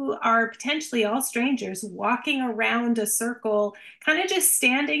people who are potentially all strangers walking around a circle, kind of just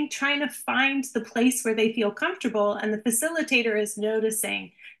standing, trying to find the place where they feel comfortable. And the facilitator is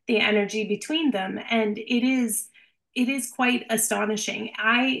noticing the energy between them. And it is quite astonishing.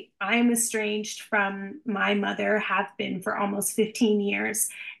 I'm estranged from my mother, have been for almost 15 years,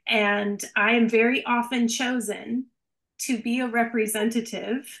 and I am very often chosen to be a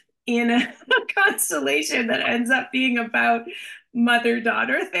representative in a constellation that ends up being about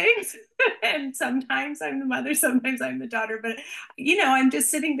mother-daughter things. And sometimes I'm the mother, sometimes I'm the daughter, but I'm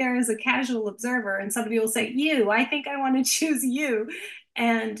just sitting there as a casual observer, and somebody will say, I think I want to choose you.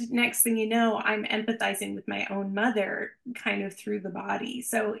 And next thing you know, I'm empathizing with my own mother kind of through the body.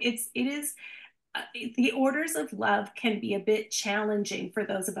 So the orders of love can be a bit challenging for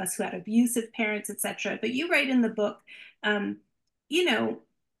those of us who had abusive parents, etc. But you write in the book, um, you know,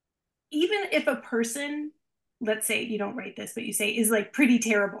 even if a person, let's say you don't write this, but you say is like pretty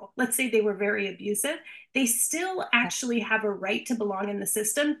terrible, let's say they were very abusive, they still actually have a right to belong in the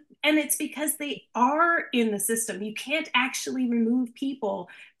system. And it's because they are in the system. You can't actually remove people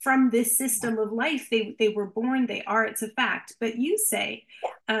from this system of life. They were born, they are, it's a fact. But you say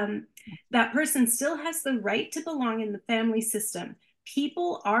that person still has the right to belong in the family system.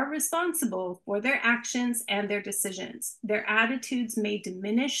 People are responsible for their actions and their decisions. Their attitudes may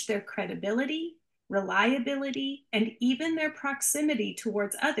diminish their credibility, reliability, and even their proximity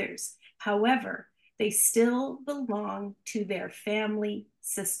towards others. However, they still belong to their family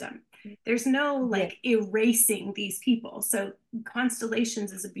system. There's no like erasing these people. So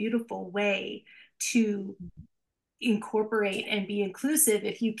Constellations is a beautiful way to incorporate and be inclusive.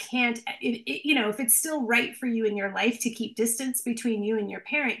 If you can't, if it's still right for you in your life to keep distance between you and your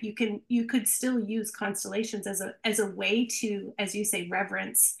parent, you could still use constellations as a way to, as you say,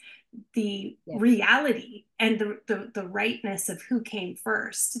 reverence the reality and the rightness of who came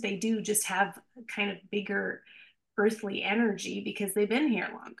first. They do just have kind of bigger earthly energy because they've been here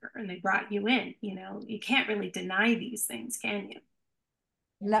longer and they brought you in. You can't really deny these things, can you?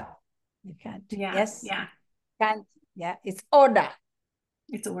 No, you can't. Yeah. Yes. Yeah. Can't. Yeah. It's order.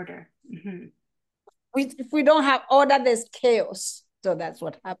 It's order. If we don't have order, there's chaos. So that's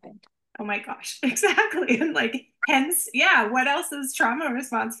what happened. Oh my gosh, exactly. And hence, what else is trauma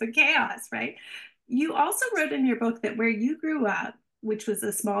response but chaos, right? You also wrote in your book that where you grew up, which was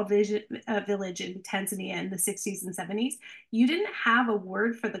a small village in Tanzania in the 60s and 70s, you didn't have a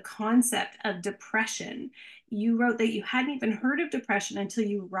word for the concept of depression. You wrote that you hadn't even heard of depression until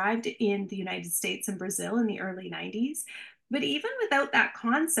you arrived in the United States and Brazil in the early 90s. But even without that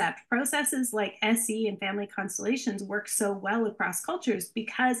concept, processes like SE and family constellations work so well across cultures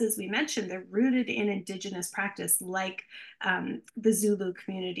because, as we mentioned, they're rooted in indigenous practice, like the Zulu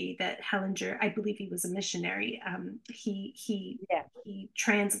community that Hellinger, I believe he was a missionary. He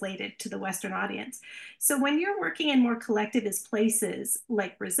translated to the Western audience. So when you're working in more collectivist places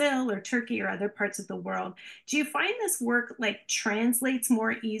like Brazil or Turkey or other parts of the world, do you find this work like translates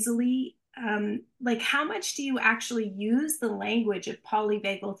more easily? Like how much do you actually use the language of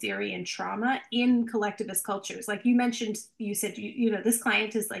polyvagal theory and trauma in collectivist cultures? Like you mentioned, you said, this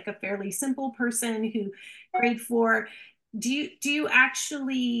client is like a fairly simple person who grade 4. Do you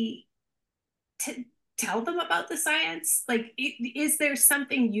actually tell them about the science? Like, is there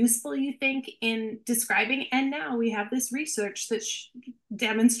something useful you think in describing? And now we have this research that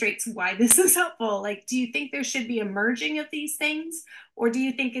demonstrates why this is helpful. Like, do you think there should be a merging of these things? Or do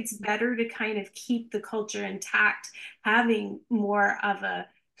you think it's better to kind of keep the culture intact, having more of a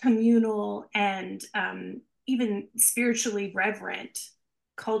communal and even spiritually reverent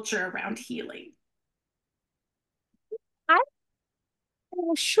culture around healing?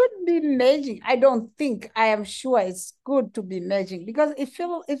 Should be merging. I don't think. I am sure it's good to be merging because it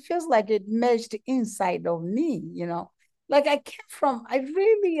feels like it merged inside of me. Like I came from. I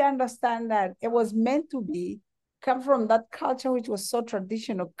really understand that it was meant to be. Come from that culture which was so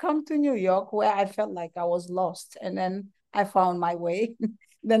traditional. Come to New York where I felt like I was lost, and then I found my way.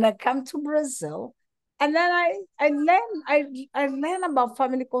 Then I come to Brazil, and then I learned about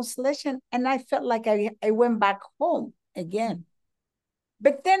family constellation, and I felt like I went back home again.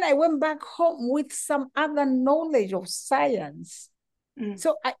 But then I went back home with some other knowledge of science.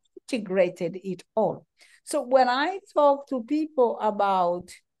 So I integrated it all. So when I talk to people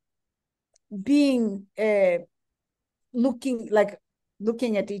about being looking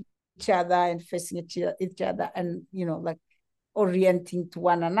at each other and facing each other and like orienting to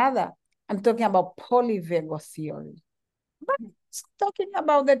one another, I'm talking about polyvagal theory. But it's talking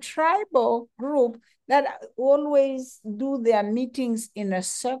about the tribal group that always do their meetings in a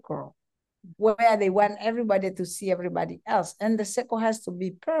circle where they want everybody to see everybody else. And the circle has to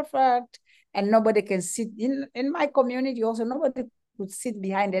be perfect and nobody can sit in my community also, nobody could sit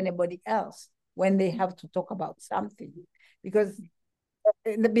behind anybody else when they have to talk about something because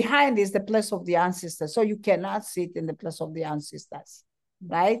the behind is the place of the ancestors. So you cannot sit in the place of the ancestors,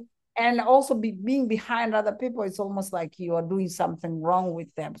 right? And also being behind other people, it's almost like you are doing something wrong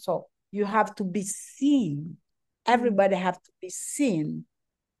with them. So you have to be seen. Everybody have to be seen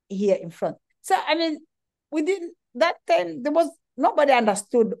here in front. So, I mean, within that time, there was nobody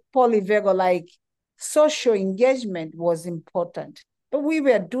understood polyvagal, like social engagement was important, but we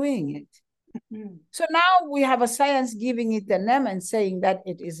were doing it. So now we have a science giving it a name and saying that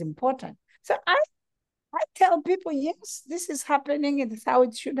it is important. So I tell people, yes, this is happening. It is how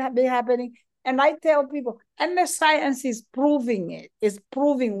it should be happening. And I tell people, and the science is proving it, is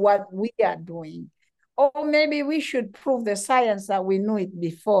proving what we are doing. Or maybe we should prove the science that we knew it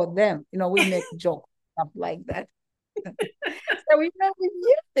before them. We make jokes, stuff like that. So we never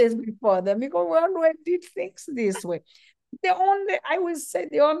knew this before them because we always did things this way. I would say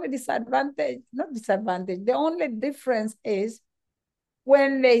the only disadvantage, not disadvantage, the only difference is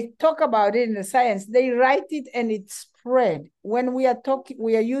when they talk about it in the science, they write it and it's spread. When we are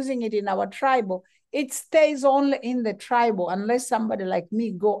using it in our tribal, it stays only in the tribal unless somebody like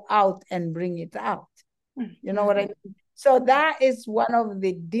me go out and bring it out. You know what I mean? So that is one of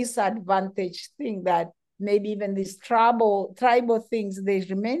the disadvantaged thing that maybe even these tribal things, they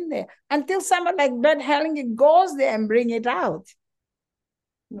remain there until someone like Bert Hellinger goes there and bring it out.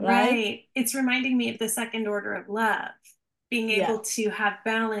 Right. It's reminding me of the second order of love, being able to have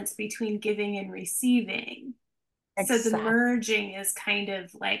balance between giving and receiving. Exactly. So the merging is kind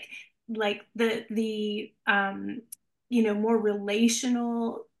of like the more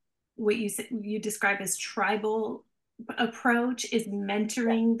relational, what you describe as tribal approach is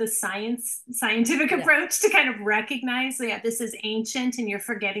mentoring the scientific approach to kind of recognize this is ancient and you're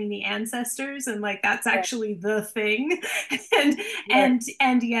forgetting the ancestors and like that's actually the thing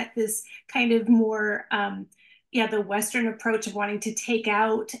and yet this kind of more the Western approach of wanting to take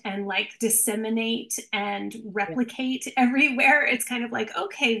out and like disseminate and replicate everywhere. It's kind of like,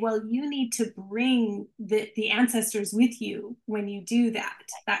 okay, well, you need to bring the ancestors with you when you do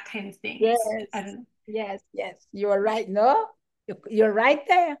that kind of thing. Yes. I don't know. Yes. You are right. No, you're right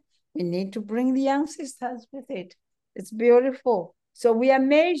there. We need to bring the ancestors with it. It's beautiful. So we are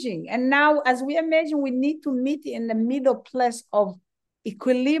merging. And now as we are merging, we need to meet in the middle place of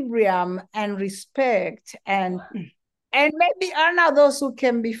equilibrium and respect and And maybe honor those who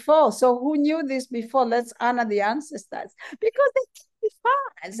came before. So who knew this before? Let's honor the ancestors because they came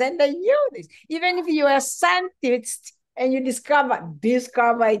before us and they knew this. Even if you are a scientist and you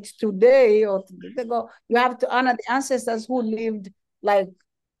discover it today or 2 days ago, you have to honor the ancestors who lived like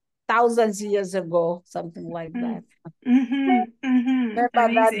thousands of years ago, something like that. Remember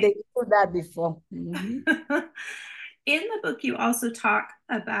that they Amazing. knew that before. In the book, you also talk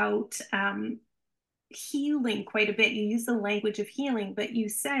about healing quite a bit. You use the language of healing, but you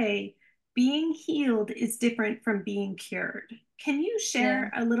say being healed is different from being cured. Can you Yeah.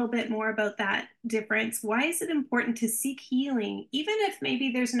 share a little bit more about that difference? Why is it important to seek healing, even if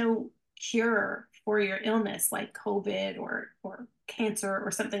maybe there's no cure for your illness like COVID or cancer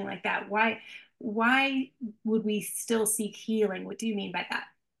or something like that? Why would we still seek healing? What do you mean by that?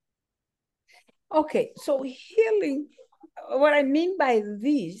 Okay, so healing, what I mean by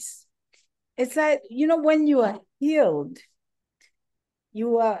this is that, when you are healed,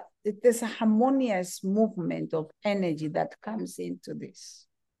 there's a harmonious movement of energy that comes into this.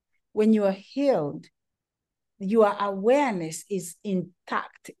 When you are healed, your awareness is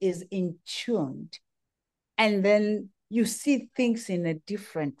intact, is in tuned, and then you see things in a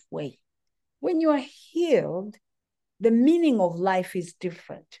different way. When you are healed, the meaning of life is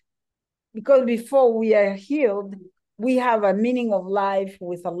different. Because before we are healed, we have a meaning of life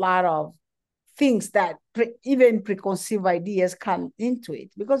with a lot of things that even preconceived ideas come into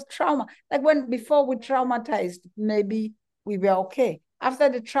it. Because trauma, like before we traumatized, maybe we were okay. After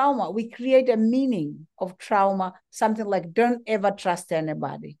the trauma, we create a meaning of trauma, something like don't ever trust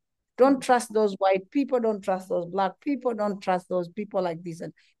anybody. Don't trust those white people, don't trust those Black people, don't trust those people like this.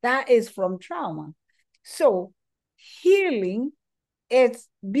 And that is from trauma. So healing, it's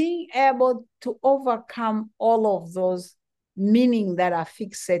being able to overcome all of those meaning that are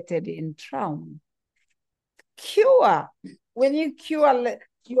fixated in trauma. Cure, when you cure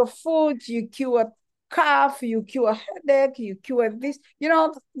your food, you cure cough, you cure headache, you cure this, the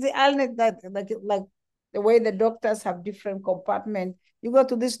illness that like the way the doctors have different compartments. You go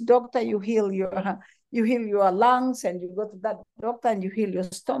to this doctor, you heal your lungs, and you go to that doctor and you heal your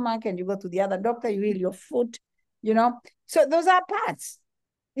stomach, and you go to the other doctor, you heal your foot, So those are parts.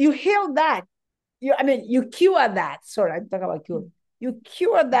 You heal that. You cure that. Sorry, I'm talking about cure. You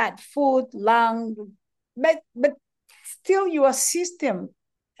cure that foot, lung, but still your system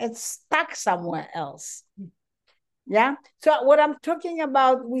is stuck somewhere else. Yeah. So what I'm talking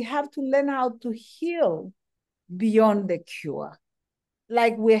about, we have to learn how to heal beyond the cure.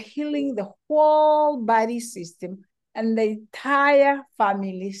 Like we're healing the whole body system and the entire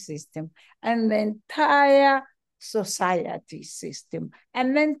family system and the entire society system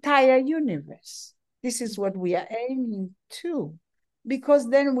and the entire universe. This is what we are aiming to, because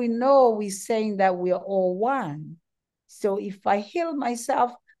then we know we're saying that we are all one. So if I heal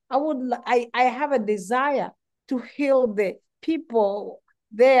myself, I have a desire to heal the people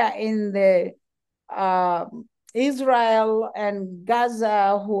there in the Israel and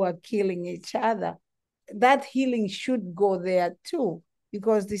Gaza who are killing each other. That healing should go there too,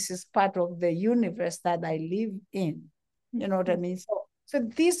 because this is part of the universe that I live in. You know what I mean? So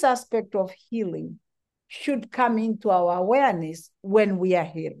this aspect of healing should come into our awareness when we are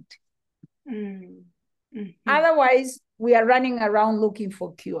healed. Mm-hmm. Otherwise, we are running around looking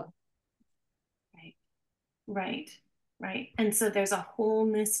for cure. Right. And so there's a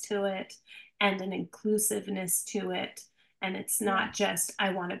wholeness to it and an inclusiveness to it. And it's not just,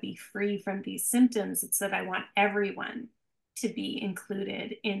 I want to be free from these symptoms. It's that I want everyone to be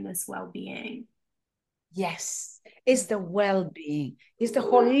included in this well-being. Yes, it's the well-being. It's the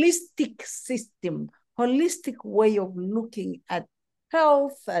holistic system, holistic way of looking at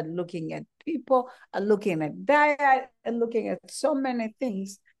health and looking at people and looking at diet and looking at so many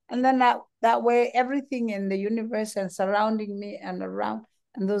things. And then that way, everything in the universe and surrounding me and around,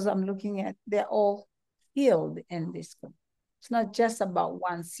 and those I'm looking at, they're all healed in this. It's not just about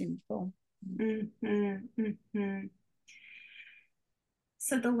one symptom.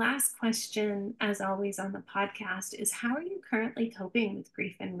 So the last question, as always on the podcast, is how are you currently coping with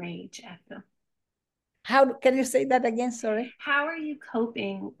grief and rage, Efu? How can you say that again? Sorry. How are you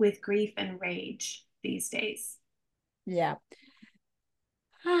coping with grief and rage these days? Yeah.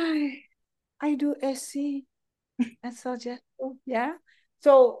 I do SC and suggest. Yeah.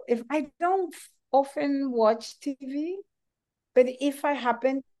 So if I don't often watch TV, but if I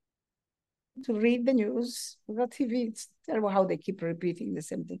happen to read the news, because TV, it's terrible how they keep repeating the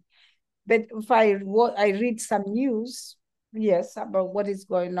same thing. But if I read some news, yes, about what is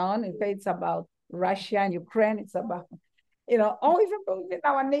going on. If it's about Russia and Ukraine, or even in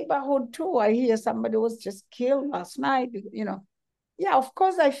our neighborhood too. I hear somebody was just killed last night, Yeah, of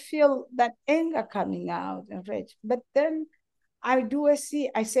course I feel that anger coming out and rage. But then I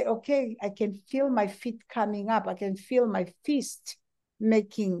say, okay, I can feel my feet coming up. I can feel my fist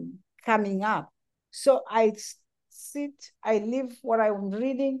coming up. So I sit, I leave what I'm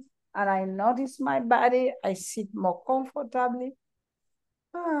reading, and I notice my body. I sit more comfortably.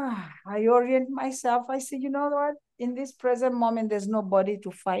 I orient myself. I say, you know what? In this present moment, there's nobody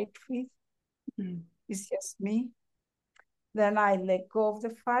to fight with. Mm. It's just me. Then I let go of the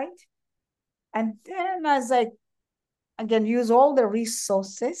fight. And then as I again use all the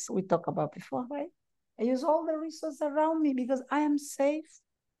resources we talked about before, right? I use all the resources around me because I am safe.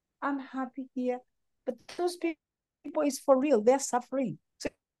 I'm happy here. But those people is for real. They're suffering. So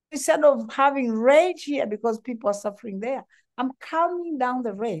instead of having rage here because people are suffering there, I'm calming down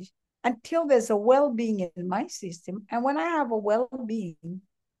the rage until there's a well-being in my system. And when I have a well-being,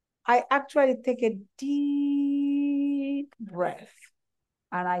 I actually take a deep breath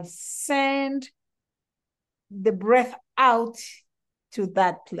and I send the breath out to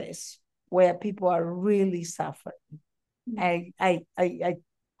that place where people are really suffering. Mm-hmm.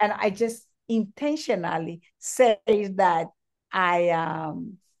 I just intentionally say that I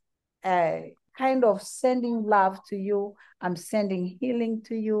am kind of sending love to you. I'm sending healing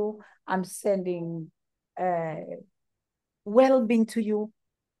to you. I'm sending well-being to you.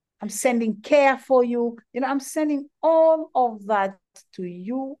 I'm sending care for you. I'm sending all of that to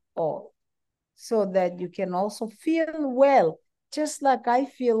you all so that you can also feel well, just like I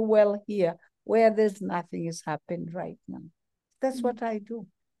feel well here, where there's nothing is happening right now. That's what I do.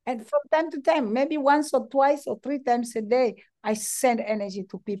 And from time to time, maybe once or twice or 3 times a day, I send energy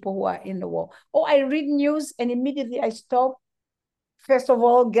to people who are in the war. Or I read news and immediately I stop. First of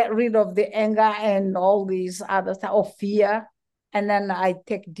all, get rid of the anger and all these other stuff, or fear. And then I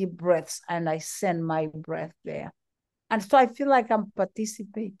take deep breaths and I send my breath there. And so I feel like I'm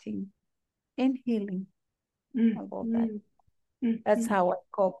participating in healing about that. That's how I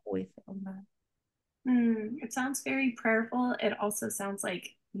cope with all that. It sounds very prayerful. It also sounds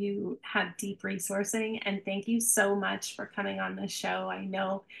like you have deep resourcing, and thank you so much for coming on the show. I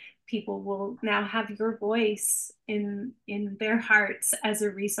know people will now have your voice in their hearts as a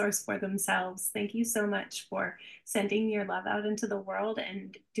resource for themselves. Thank you so much for sending your love out into the world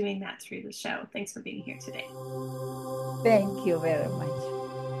and doing that through the show. Thanks for being here today. Thank you very much.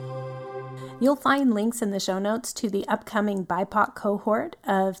 You'll find links in the show notes to the upcoming BIPOC cohort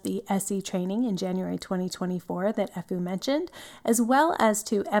of the SE training in January 2024 that Efu mentioned, as well as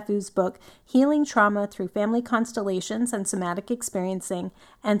to Efu's book, Healing Trauma Through Family Constellations and Somatic Experiencing,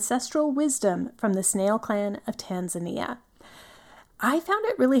 Ancestral Wisdom from the Snail Clan of Tanzania. I found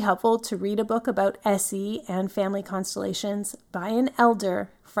it really helpful to read a book about SE and family constellations by an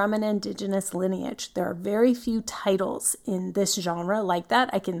elder from an indigenous lineage. There are very few titles in this genre like that.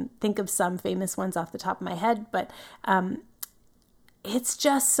 I can think of some famous ones off the top of my head, but it's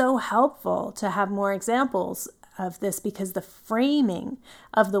just so helpful to have more examples of this because the framing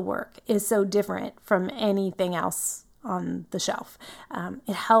of the work is so different from anything else on the shelf.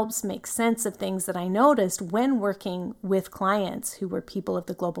 It helps make sense of things that I noticed when working with clients who were people of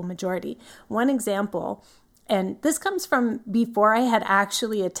the global majority. One example, and this comes from before I had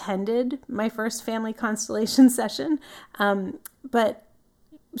actually attended my first family constellation session, but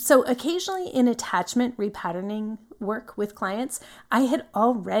so occasionally in attachment repatterning work with clients, I had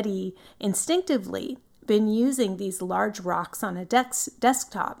already instinctively been using these large rocks on a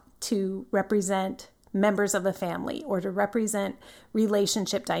desktop to represent members of a family or to represent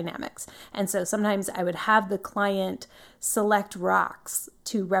relationship dynamics. And so sometimes I would have the client select rocks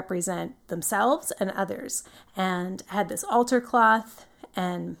to represent themselves and others, and I had this altar cloth,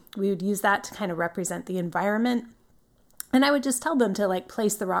 and we would use that to kind of represent the environment. And I would just tell them to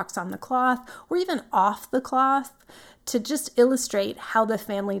place the rocks on the cloth or even off the cloth to just illustrate how the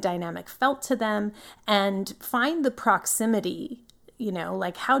family dynamic felt to them and find the proximity,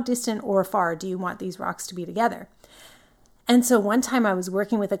 how distant or far do you want these rocks to be together? And so one time I was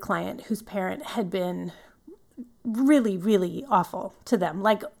working with a client whose parent had been really, really awful to them,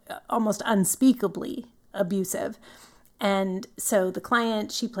 almost unspeakably abusive. And so the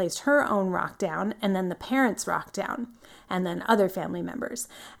client, she placed her own rock down, and then the parents' rock down, and then other family members.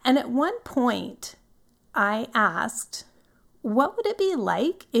 And at one point, I asked, what would it be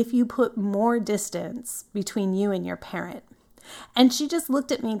like if you put more distance between you and your parent? And she just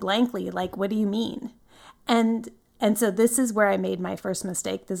looked at me blankly, what do you mean? And so this is where I made my first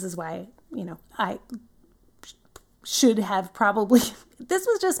mistake. This is why, I should have probably, this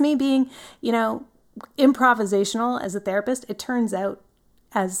was just me being, improvisational as a therapist, it turns out,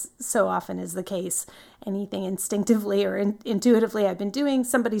 as so often is the case, anything instinctively or intuitively I've been doing,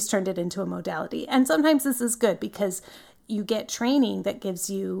 somebody's turned it into a modality. And sometimes this is good because you get training that gives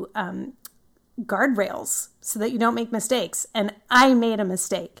you guardrails so that you don't make mistakes. And I made a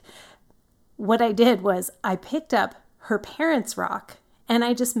mistake. What I did was I picked up her parents' rock and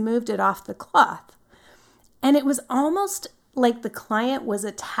I just moved it off the cloth. And it was almost like the client was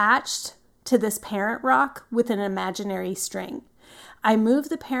attached to this parent rock with an imaginary string. I moved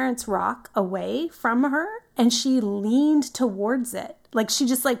the parent's rock away from her and she leaned towards it. Like she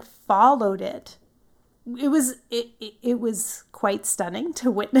just like followed it. It was quite stunning to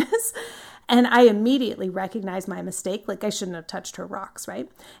witness. And I immediately recognized my mistake. Like I shouldn't have touched her rocks, right?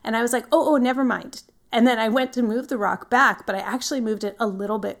 And I was like, oh, never mind. And then I went to move the rock back, but I actually moved it a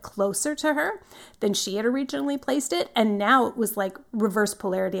little bit closer to her than she had originally placed it. And now it was like reverse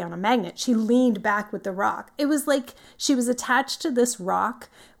polarity on a magnet. She leaned back with the rock. It was like she was attached to this rock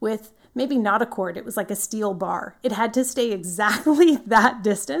with maybe not a cord. It was like a steel bar. It had to stay exactly that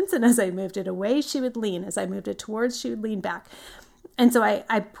distance. And as I moved it away, she would lean. As I moved it towards, she would lean back. And so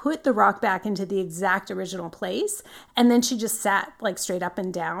I put the rock back into the exact original place. And then she just sat like straight up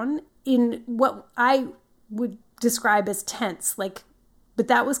and down in what I would describe as tense, but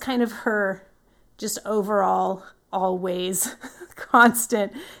that was kind of her just overall, always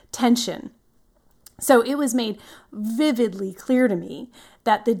constant tension. So it was made vividly clear to me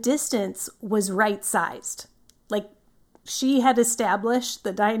that the distance was right-sized. Like she had established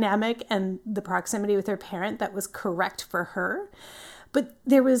the dynamic and the proximity with her parent that was correct for her. But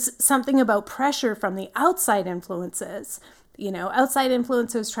there was something about pressure from the outside influences, outside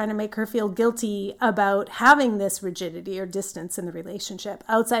influences trying to make her feel guilty about having this rigidity or distance in the relationship.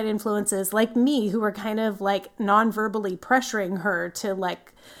 Outside influences like me who were kind of like non-verbally pressuring her to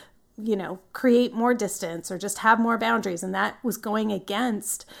create more distance or just have more boundaries. And that was going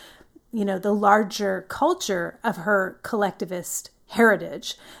against, the larger culture of her collectivist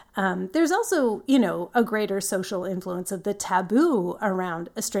heritage. There's also, a greater social influence of the taboo around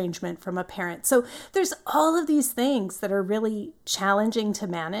estrangement from a parent. So there's all of these things that are really challenging to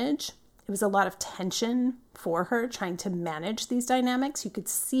manage. It was a lot of tension for her trying to manage these dynamics. You could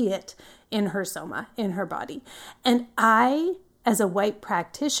see it in her soma, in her body. And I, as a white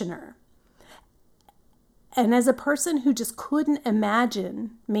practitioner, and as a person who just couldn't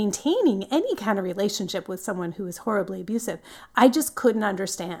imagine maintaining any kind of relationship with someone who was horribly abusive, I just couldn't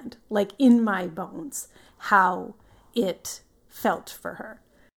understand, in my bones, how it felt for her.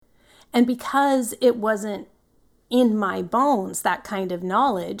 And because it wasn't in my bones, that kind of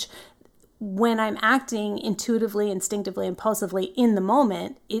knowledge, when I'm acting intuitively, instinctively, impulsively in the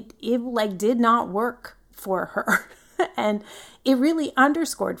moment, it did not work for her. And it really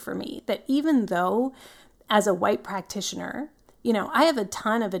underscored for me that even though as a white practitioner, I have a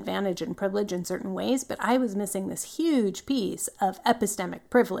ton of advantage and privilege in certain ways, but I was missing this huge piece of epistemic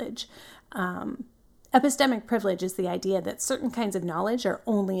privilege. Epistemic privilege is the idea that certain kinds of knowledge are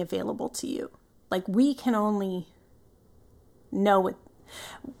only available to you. We can only know it.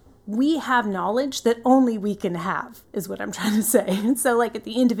 We have knowledge that only we can have, is what I'm trying to say. And so at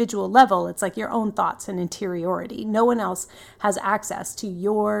the individual level, it's like your own thoughts and interiority. No one else has access to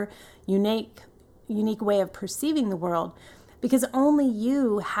your unique way of perceiving the world because only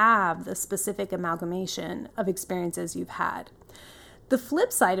you have the specific amalgamation of experiences you've had. The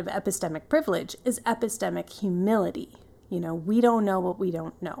flip side of epistemic privilege is epistemic humility. We don't know what we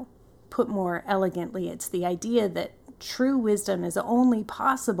don't know. Put more elegantly, it's the idea that true wisdom is only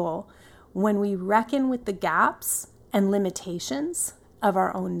possible when we reckon with the gaps and limitations of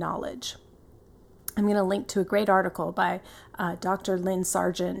our own knowledge. I'm going to link to a great article by Dr. Lynn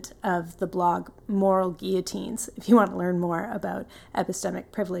Sargent of the blog Moral Guillotines, if you want to learn more about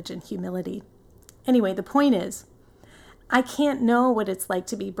epistemic privilege and humility. Anyway, the point is, I can't know what it's like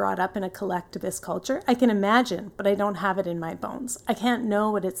to be brought up in a collectivist culture. I can imagine, but I don't have it in my bones. I can't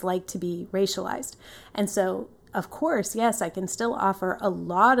know what it's like to be racialized. And so, of course, yes, I can still offer a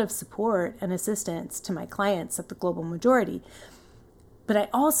lot of support and assistance to my clients at the global majority, but I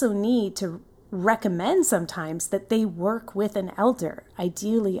also need to recommend sometimes that they work with an elder,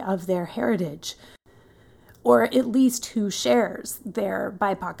 ideally of their heritage, or at least who shares their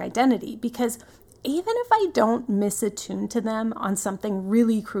BIPOC identity. Because even if I don't misattune to them on something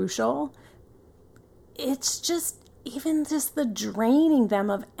really crucial, it's just the draining them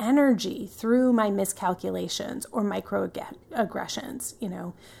of energy through my miscalculations or microaggressions,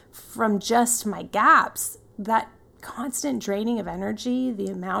 from just my gaps, that constant draining of energy, the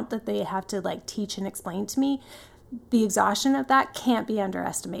amount that they have to teach and explain to me, the exhaustion of that can't be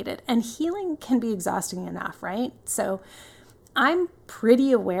underestimated. And healing can be exhausting enough, right? So I'm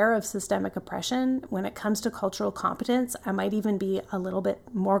pretty aware of systemic oppression when it comes to cultural competence. I might even be a little bit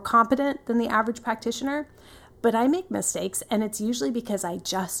more competent than the average practitioner, but I make mistakes, and it's usually because I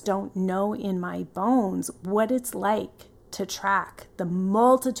just don't know in my bones what it's like to track the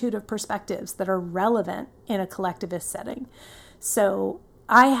multitude of perspectives that are relevant in a collectivist setting. So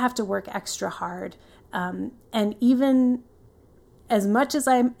I have to work extra hard. And even as much as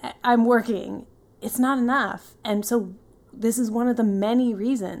I'm working, it's not enough. And so this is one of the many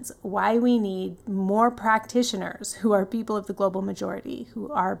reasons why we need more practitioners who are people of the global majority,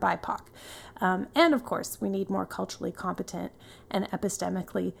 who are BIPOC. And of course, we need more culturally competent and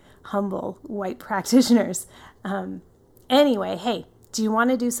epistemically humble white practitioners. Anyway, hey, do you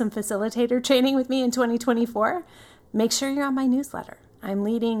want to do some facilitator training with me in 2024? Make sure you're on my newsletter. I'm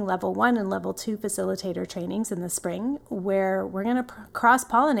leading level 1 and level 2 facilitator trainings in the spring, where we're going to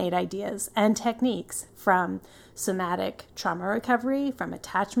cross-pollinate ideas and techniques from somatic trauma recovery, from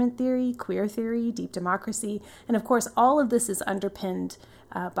attachment theory, queer theory, deep democracy. And of course, all of this is underpinned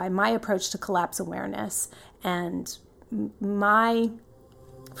by my approach to collapse awareness and my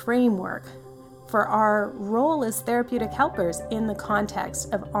framework for our role as therapeutic helpers in the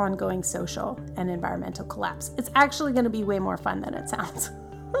context of ongoing social and environmental collapse. It's actually going to be way more fun than it sounds.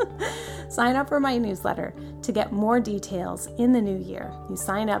 Sign up for my newsletter to get more details in the new year. You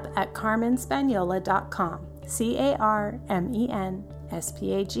sign up at carmenspagnola.com,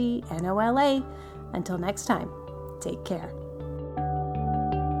 CarmenSpagnola. Until next time, take care.